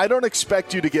 Listen, I don't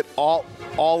expect you to get all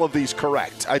of these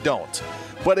correct. I don't.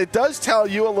 but it does tell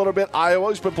you a little bit.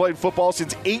 Iowa's been playing football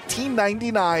since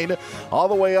 1899 all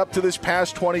the way up to this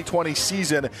past 2020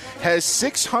 season, has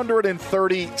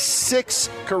 636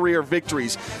 career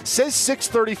victories. Says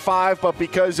 635, but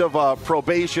because of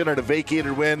probation and a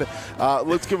vacated win,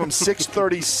 let's give them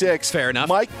 636. Fair enough.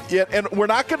 Mike, yeah, and we're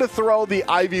not going to throw the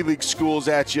Ivy League schools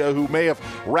at you who may have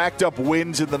racked up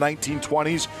wins in the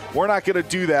 1920s. We're not going to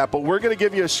do that, but we're going to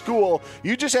give you a school.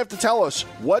 You just have to tell us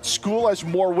what school has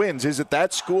more wins. Is it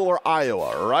that school or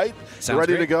Iowa, all right? Sounds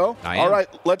ready great. to go? I am. All right,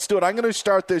 let's do it. I'm going to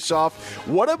start this off.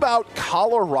 What about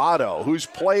Colorado, who's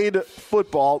played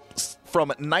football from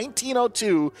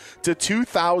 1902 to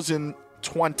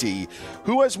 2020?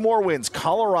 Who has more wins,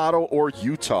 Colorado or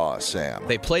Utah, Sam?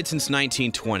 They played since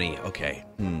 1920. Okay.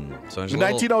 So there's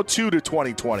 1902 to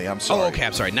 2020, I'm sorry. Oh, okay,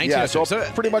 I'm sorry. 1902. Yeah, so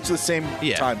pretty much the same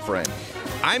time frame.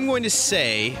 I'm going to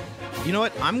say, you know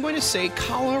what? I'm going to say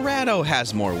Colorado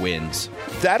has more wins.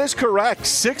 That is correct.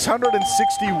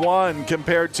 661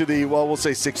 compared to the, well, we'll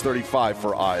say 635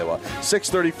 for Iowa.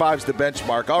 635 is the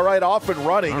benchmark. All right, off and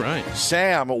running. All right.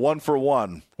 Sam, 1 for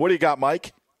 1. What do you got,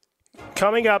 Mike?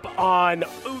 Coming up on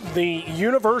the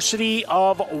University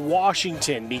of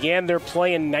Washington. Began their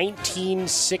play in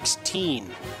 1916.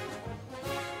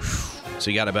 So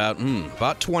you got about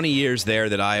 20 years there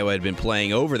that Iowa had been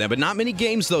playing over them, but not many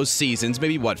games those seasons.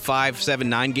 Maybe, 5, 7,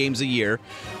 9 games a year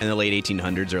in the late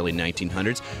 1800s, early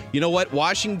 1900s. You know what?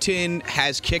 Washington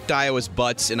has kicked Iowa's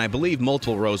butts in, I believe,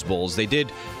 multiple Rose Bowls. They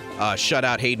did shut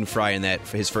out Hayden Fry in that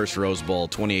his first Rose Bowl,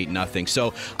 28-0.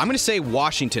 So I'm going to say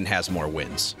Washington has more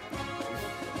wins.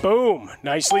 Boom.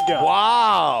 Nicely done.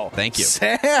 Wow. Thank you.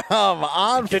 Sam,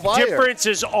 on the fire. The difference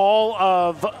is all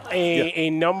of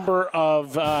a number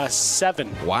of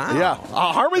 7. Wow. Yeah.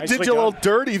 Harmon Nicely did you a little done.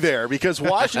 dirty there because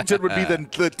Washington would be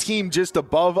the team just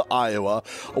above Iowa.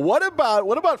 What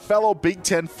about fellow Big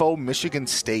Ten foe Michigan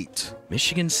State?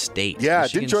 Michigan State. Yeah,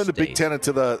 Michigan didn't join the State. Big Ten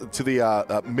into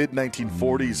the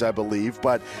mid-1940s, I believe,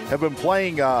 but have been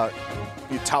playing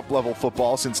top-level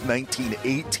football since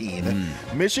 1918.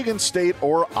 Michigan State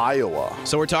or Iowa.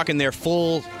 So we're talking their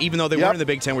full, even though they weren't in the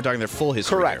Big Ten, we're talking their full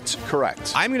history.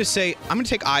 Correct. I'm going to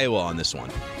take Iowa on this one.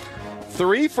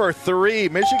 3 for 3.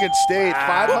 Michigan State,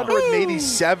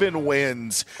 587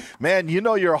 wins. Man, you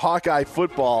know your Hawkeye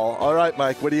football. All right,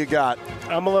 Mike, what do you got?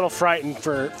 I'm a little frightened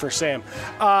for Sam.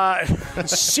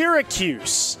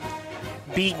 Syracuse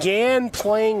began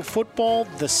playing football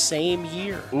the same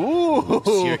year. Ooh.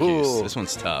 Syracuse. This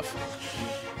one's tough.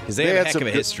 Because they have a heck of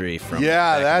a history from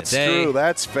back in the day. True.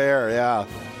 That's fair, yeah.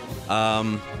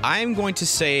 I'm going to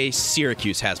say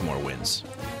Syracuse has more wins.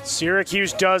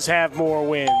 Syracuse does have more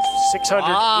wins.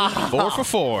 600. 4 for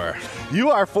 4.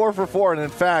 You are 4 for 4, and in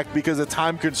fact, because of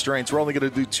time constraints, we're only going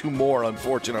to do 2 more,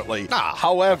 unfortunately.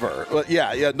 However,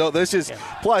 this is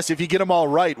plus. If you get them all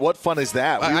right, what fun is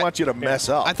that? We want you to mess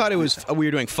up. I thought it was we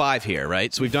were doing 5 here,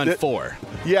 right? So we've done 4.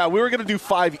 Yeah, we were going to do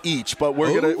 5 each, but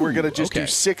we're gonna just do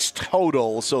 6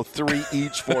 total, so 3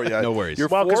 each for you. No worries. You're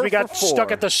because we got 4 for 4.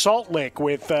 stuck at the Salt Lick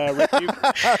with Rick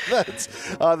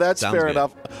Bucher. That's fair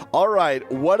enough. All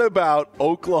right, what about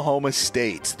Oklahoma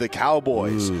State, the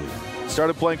Cowboys? Ooh.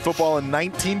 Started playing football in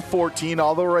 1914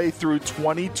 all the way through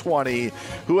 2020.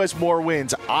 Who has more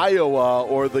wins, Iowa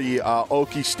or the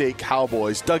Okie State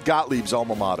Cowboys? Doug Gottlieb's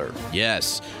alma mater.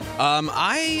 Yes.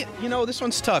 This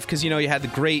one's tough because, you had the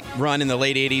great run in the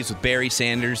late 80s with Barry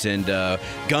Sanders and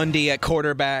Gundy at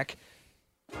quarterback.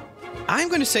 I'm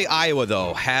going to say Iowa,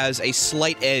 though, has a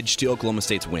slight edge to Oklahoma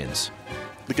State's wins.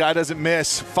 The guy doesn't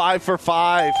miss. 5 for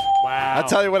 5. Wow. I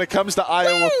tell you, when it comes to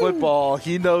Iowa football,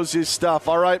 he knows his stuff.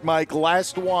 All right, Mike,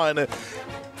 last one.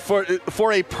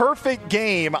 For a perfect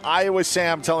game, Iowa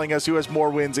Sam telling us who has more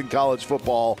wins in college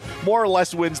football. More or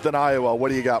less wins than Iowa. What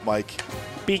do you got, Mike?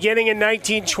 Beginning in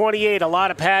 1928, a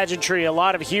lot of pageantry, a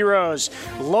lot of heroes.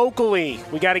 Locally,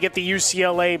 we got to get the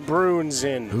UCLA Bruins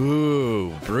in.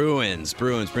 Ooh, Bruins.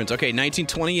 Okay,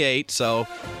 1928, so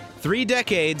 3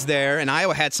 decades there, and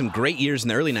Iowa had some great years in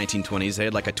the early 1920s. They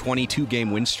had like a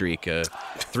 22-game win streak, 2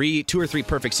 or 3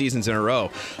 perfect seasons in a row.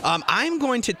 I'm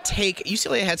going to take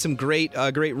UCLA had some great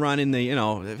run in the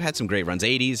they've had some great runs,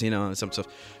 80s, some stuff.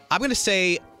 I'm going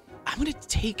to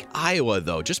take Iowa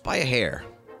though, just by a hair.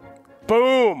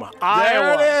 Boom,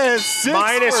 Iowa. There it is.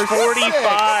 Minus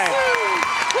 45.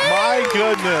 My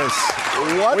goodness.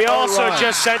 What we also run.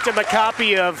 just sent him a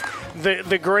copy of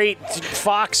the great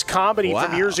Fox comedy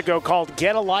from years ago called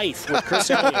Get a Life with Chris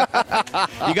Elliott.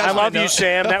 I love you,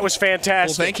 Sam. That was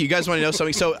fantastic. Well, thank you. You guys want to know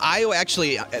something? So Iowa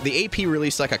actually, the AP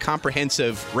released like a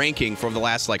comprehensive ranking from the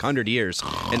last 100 years,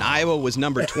 and Iowa was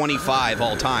number 25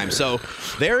 all time. So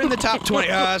they're in the top 20.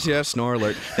 Yeah, snore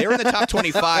alert. They were in the top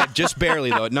 25, just barely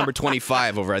though, at number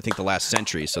 25 over I think the last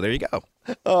century. So there you go.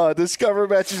 Discover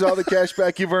matches all the cash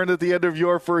back you've earned at the end of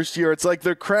your first year. It's like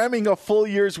they're cramming a full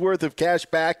year's worth of cash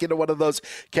back into one of those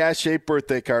cash-shaped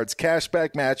birthday cards.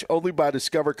 Cashback match only by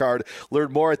Discover card.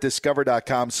 Learn more at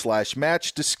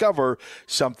discover.com/match. Discover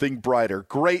something brighter.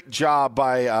 Great job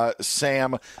by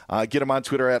Sam. Get him on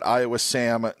Twitter at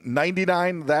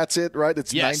IowaSam99. That's it, right?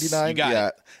 It's yes, 99? You got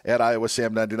it. At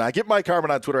IowaSam99. Get Mike Harmon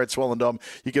on Twitter at Swollen Dome.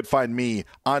 You can find me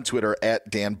on Twitter at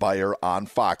Dan Beyer on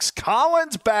Fox.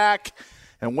 Colin's back.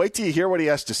 And wait till you hear what he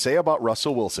has to say about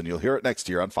Russell Wilson. You'll hear it next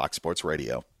year on Fox Sports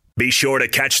Radio. Be sure to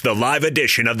catch the live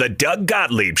edition of the Doug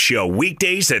Gottlieb Show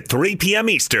weekdays at 3 p.m.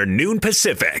 Eastern, noon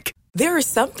Pacific. There are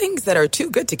some things that are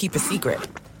too good to keep a secret.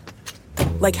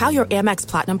 Like how your Amex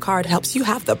Platinum card helps you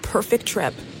have the perfect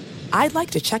trip. I'd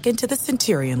like to check into the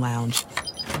Centurion Lounge.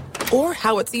 Or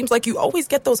how it seems like you always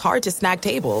get those hard-to-snag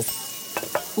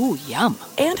tables. Ooh, yum.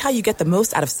 And how you get the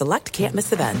most out of select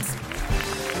can't-miss events.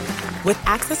 With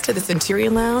access to the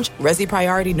Centurion Lounge, Resi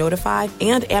Priority Notified,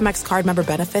 and Amex card member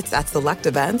benefits at select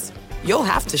events, you'll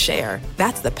have to share.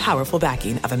 That's the powerful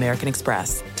backing of American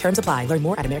Express. Terms apply. Learn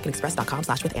more at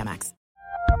americanexpress.com/withAmex.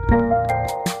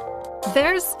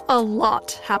 There's a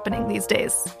lot happening these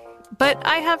days. But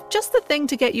I have just the thing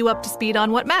to get you up to speed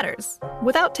on what matters,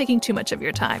 without taking too much of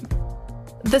your time.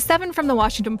 The 7 from the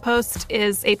Washington Post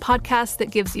is a podcast that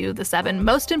gives you the 7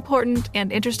 most important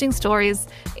and interesting stories,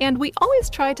 and we always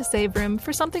try to save room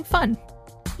for something fun.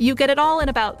 You get it all in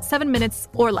about 7 minutes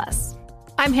or less.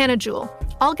 I'm Hannah Jewell.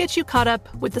 I'll get you caught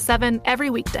up with the 7 every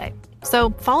weekday.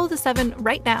 So follow the 7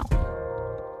 right now.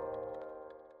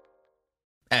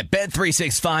 At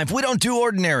Bet365, we don't do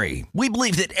ordinary. We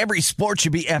believe that every sport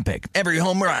should be epic. Every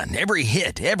home run, every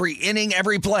hit, every inning,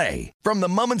 every play. From the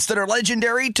moments that are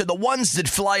legendary to the ones that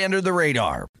fly under the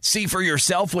radar. See for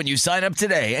yourself when you sign up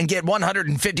today and get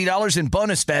 $150 in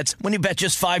bonus bets when you bet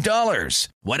just $5.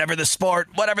 Whatever the sport,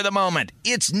 whatever the moment,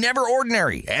 it's never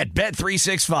ordinary at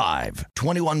Bet365.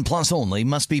 21 plus only.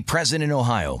 Must be present in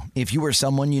Ohio. If you or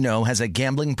someone you know has a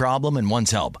gambling problem and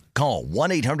wants help, call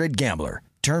 1-800-GAMBLER.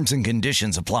 Terms and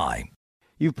conditions apply.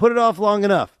 You've put it off long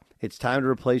enough. It's time to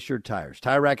replace your tires.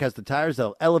 Tire Rack has the tires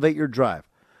that'll elevate your drive.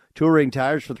 Touring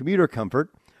tires for commuter comfort,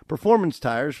 performance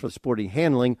tires for sporty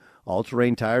handling,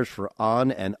 all-terrain tires for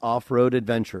on- and off-road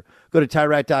adventure. Go to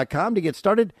TireRack.com to get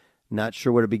started. Not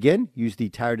sure where to begin? Use the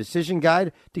Tire Decision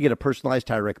Guide to get a personalized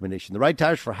tire recommendation. The right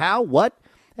tires for how, what,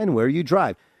 and where you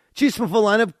drive. Choose from a full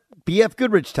line of BF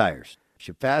Goodrich tires.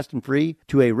 Ship fast and free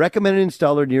to a recommended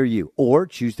installer near you, or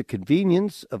choose the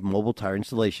convenience of mobile tire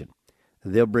installation.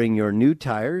 They'll bring your new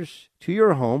tires to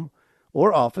your home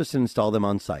or office and install them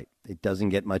on site. It doesn't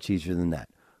get much easier than that.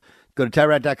 Go to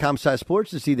TireRack.com/sports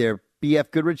to see their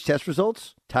BF Goodrich test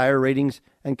results, tire ratings,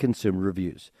 and consumer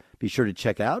reviews. Be sure to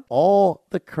check out all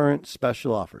the current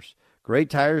special offers. Great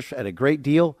tires at a great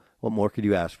deal. What more could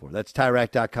you ask for? That's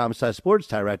TireRack.com/sports,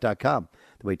 TireRack.com,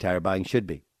 the way tire buying should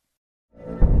be.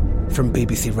 From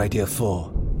BBC Radio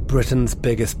 4, Britain's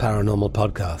biggest paranormal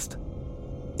podcast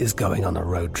is going on a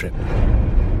road trip.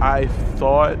 I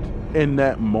thought in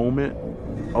that moment,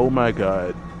 oh my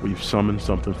God, we've summoned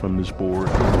something from this board.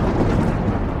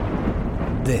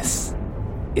 This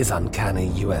is Uncanny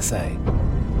USA.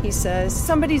 He says,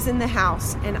 somebody's in the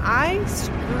house, and I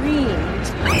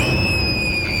screamed.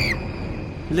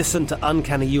 Listen to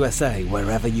Uncanny USA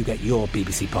wherever you get your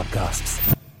BBC podcasts,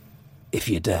 if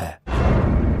you dare.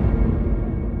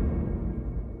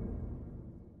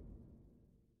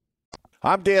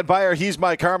 I'm Dan Beyer. He's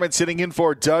Mike Harmon sitting in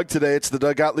for Doug today. It's the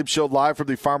Doug Gottlieb Show live from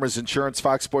the Farmers Insurance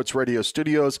Fox Sports Radio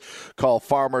studios. Call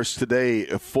Farmers today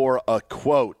for a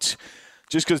quote.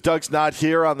 Just because Doug's not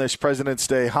here on this President's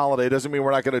Day holiday doesn't mean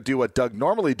we're not going to do what Doug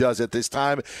normally does at this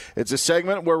time. It's a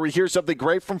segment where we hear something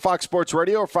great from Fox Sports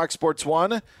Radio or Fox Sports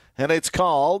 1, and it's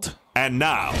called... And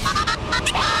now...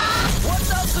 What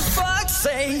does the fox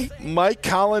say? Mike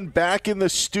Collin back in the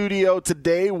studio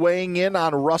today weighing in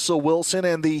on Russell Wilson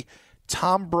and the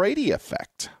Tom Brady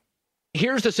effect.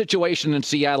 Here's the situation in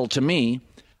Seattle to me.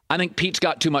 I think Pete's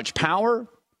got too much power.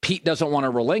 Pete doesn't want to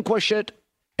relinquish it.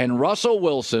 And Russell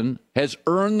Wilson has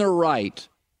earned the right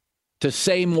to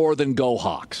say more than go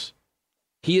Hawks.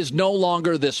 He is no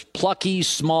longer this plucky,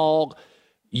 small,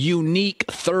 unique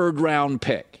third-round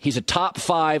pick. He's a top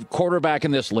 5 quarterback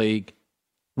in this league,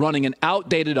 running an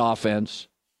outdated offense,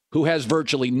 who has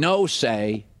virtually no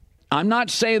say I'm not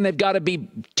saying they've got to be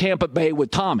Tampa Bay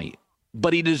with Tommy,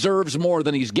 but he deserves more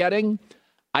than he's getting.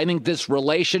 I think this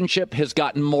relationship has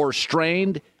gotten more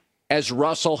strained as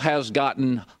Russell has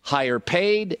gotten higher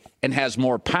paid and has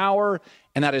more power,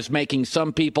 and that is making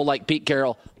some people like Pete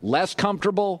Carroll less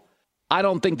comfortable. I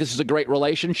don't think this is a great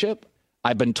relationship.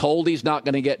 I've been told he's not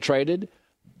going to get traded,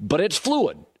 but it's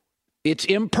fluid. It's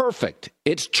imperfect.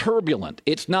 It's turbulent.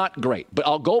 It's not great. But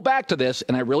I'll go back to this,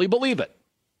 and I really believe it.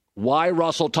 Why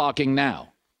Russell talking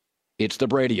now? It's the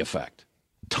Brady effect.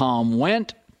 Tom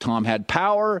went. Tom had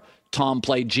power. Tom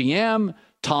played GM.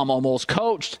 Tom almost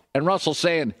coached. And Russell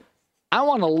saying, I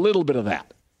want a little bit of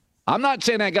that. I'm not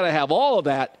saying I got to have all of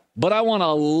that, but I want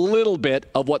a little bit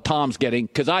of what Tom's getting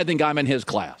because I think I'm in his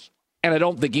class. And I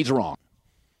don't think he's wrong.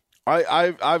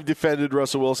 I've defended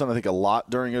Russell Wilson, I think, a lot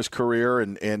during his career,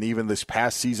 and even this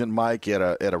past season, Mike, he had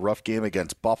a rough game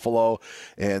against Buffalo,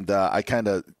 and I kind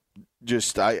of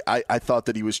just I thought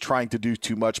that he was trying to do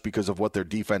too much because of what their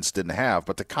defense didn't have.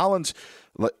 But to Colin's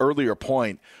earlier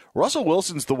point, Russell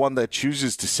Wilson's the one that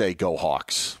chooses to say "Go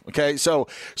Hawks." Okay, so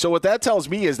what that tells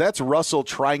me is that's Russell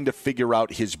trying to figure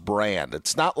out his brand.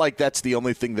 It's not like that's the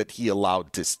only thing that he's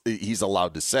allowed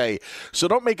to say. So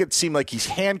don't make it seem like he's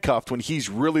handcuffed when he's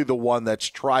really the one that's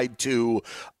tried to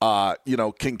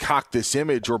concoct this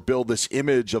image or build this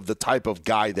image of the type of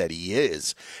guy that he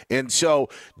is. And so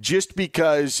just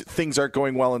because things aren't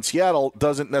going well in Seattle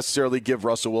doesn't necessarily give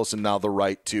Russell Wilson now the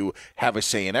right to have a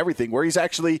say in everything, where he's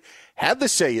actually had the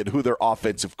say in who their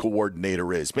offensive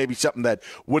coordinator is. Maybe something that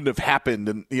wouldn't have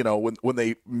happened when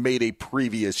they made a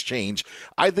previous change.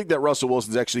 I think that Russell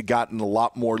Wilson's actually gotten a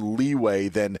lot more leeway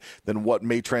than what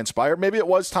may transpire. Maybe it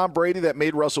was Tom Brady that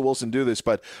made Russell Wilson do this,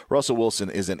 but Russell Wilson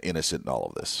isn't innocent in all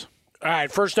of this. All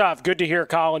right, first off, good to hear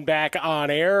Colin back on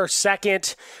air.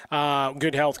 Second,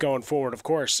 good health going forward, of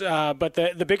course. But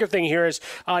the bigger thing here is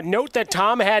note that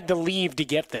Tom had to leave to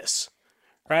get this.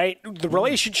 Right? The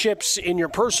relationships in your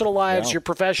personal lives, your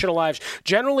professional lives,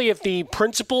 generally if the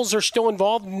principles are still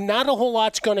involved, not a whole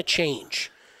lot's going to change.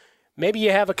 Maybe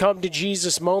you have a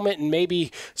come-to-Jesus moment and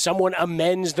maybe someone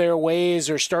amends their ways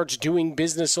or starts doing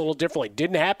business a little differently.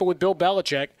 Didn't happen with Bill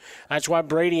Belichick. That's why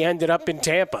Brady ended up in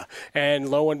Tampa. And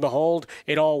lo and behold,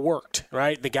 it all worked,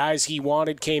 right? The guys he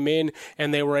wanted came in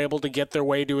and they were able to get their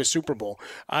way to a Super Bowl.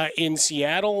 In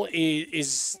Seattle,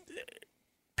 is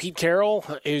Pete Carroll,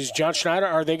 is John Schneider,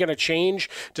 are they going to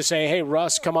change to say, hey,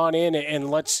 Russ, come on in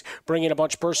and let's bring in a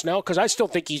bunch of personnel? Because I still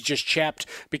think he's just chapped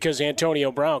because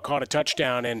Antonio Brown caught a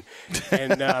touchdown and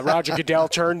Roger Goodell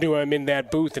turned to him in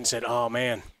that booth and said, oh,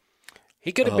 man,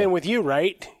 he could have been with you,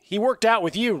 right? He worked out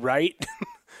with you, right?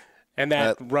 And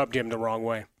that rubbed him the wrong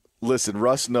way. Listen,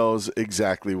 Russ knows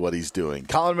exactly what he's doing.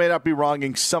 Colin may not be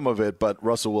wronging some of it, but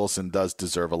Russell Wilson does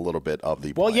deserve a little bit of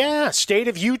the blame. Well, yeah, state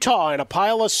of Utah and a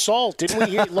pile of salt. Didn't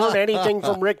we learn anything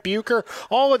from Rick Bucher?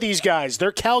 All of these guys,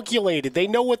 they're calculated. They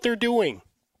know what they're doing.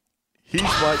 He's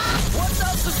like... What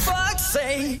does the fox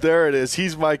say? There it is.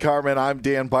 He's Mike Harmon. I'm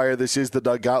Dan Beyer. This is the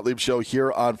Doug Gottlieb Show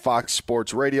here on Fox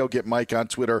Sports Radio. Get Mike on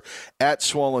Twitter at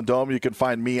Swollen Dome. You can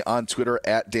find me on Twitter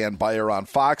at Dan Beyer on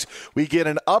Fox. We get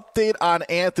an update on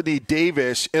Anthony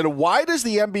Davis. And why does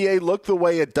the NBA look the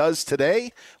way it does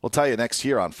today? We'll tell you next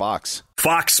here on Fox.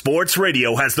 Fox Sports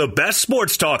Radio has the best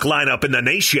sports talk lineup in the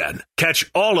nation. Catch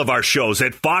all of our shows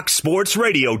at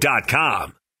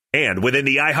foxsportsradio.com. And within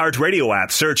the iHeartRadio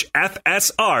app, search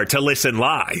FSR to listen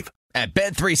live. At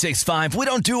Bet365, we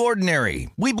don't do ordinary.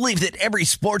 We believe that every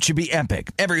sport should be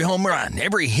epic. Every home run,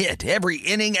 every hit, every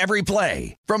inning, every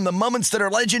play. From the moments that are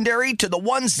legendary to the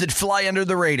ones that fly under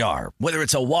the radar. Whether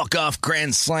it's a walk-off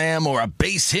grand slam or a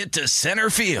base hit to center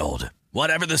field.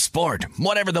 Whatever the sport,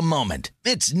 whatever the moment,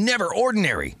 it's never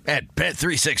ordinary at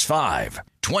Bet365.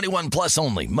 21 plus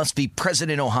only. Must be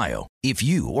present in Ohio. If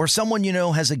you or someone you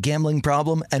know has a gambling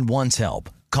problem and wants help,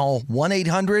 call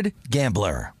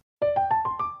 1-800-GAMBLER.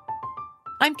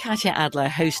 I'm Katya Adler,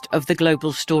 host of The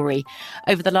Global Story.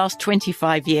 Over the last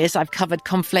 25 years, I've covered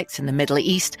conflicts in the Middle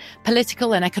East,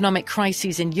 political and economic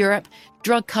crises in Europe,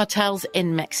 drug cartels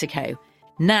in Mexico.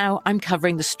 Now I'm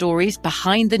covering the stories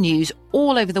behind the news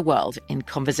all over the world in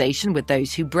conversation with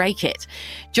those who break it.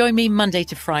 Join me Monday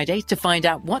to Friday to find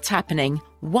out what's happening,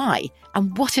 why,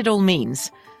 and what it all means.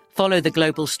 Follow The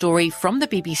Global Story from the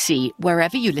BBC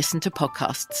wherever you listen to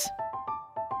podcasts.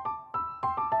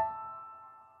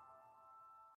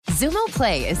 Xumo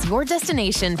Play is your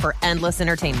destination for endless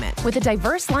entertainment. With a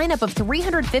diverse lineup of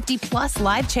 350-plus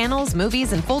live channels,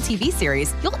 movies, and full TV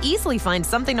series, you'll easily find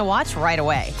something to watch right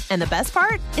away. And the best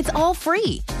part? It's all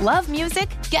free. Love music?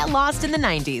 Get lost in the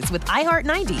 90s with iHeart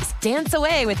 90s, dance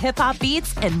away with hip-hop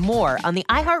beats, and more on the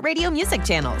iHeartRadio music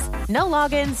channels. No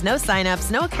logins, no signups,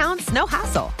 no accounts, no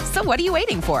hassle. So what are you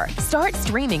waiting for? Start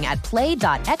streaming at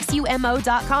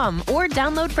play.xumo.com or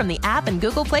download from the app and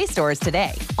Google Play stores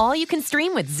today. All you can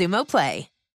stream with Xumo Play.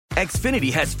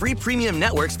 Xfinity has free premium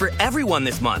networks for everyone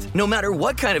this month, no matter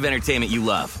what kind of entertainment you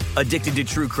love. Addicted to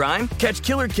true crime? Catch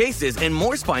killer cases and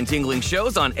more spine-tingling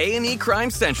shows on A&E Crime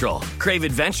Central. Crave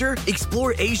adventure?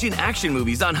 Explore Asian action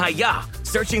movies on Hi-Ya.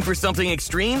 Searching for something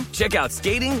extreme? Check out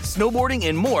skating, snowboarding,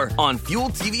 and more on Fuel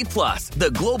TV Plus,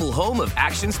 the global home of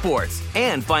action sports.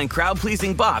 And find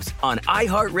crowd-pleasing bops on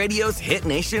iHeartRadio's Hit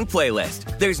Nation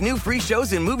playlist. There's new free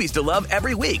shows and movies to love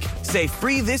every week. Say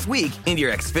free this week in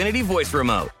your Xfinity voice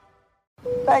remote.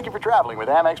 Thank you for traveling with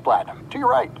Amex Platinum. To your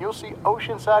right, you'll see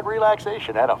oceanside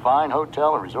relaxation at a fine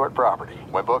hotel and resort property.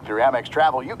 When booked through Amex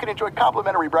Travel, you can enjoy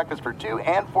complimentary breakfast for 2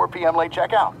 and 4 p.m. late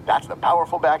checkout. That's the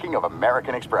powerful backing of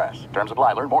American Express. Terms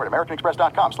apply. Learn more at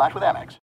americanexpress.com/withAmex.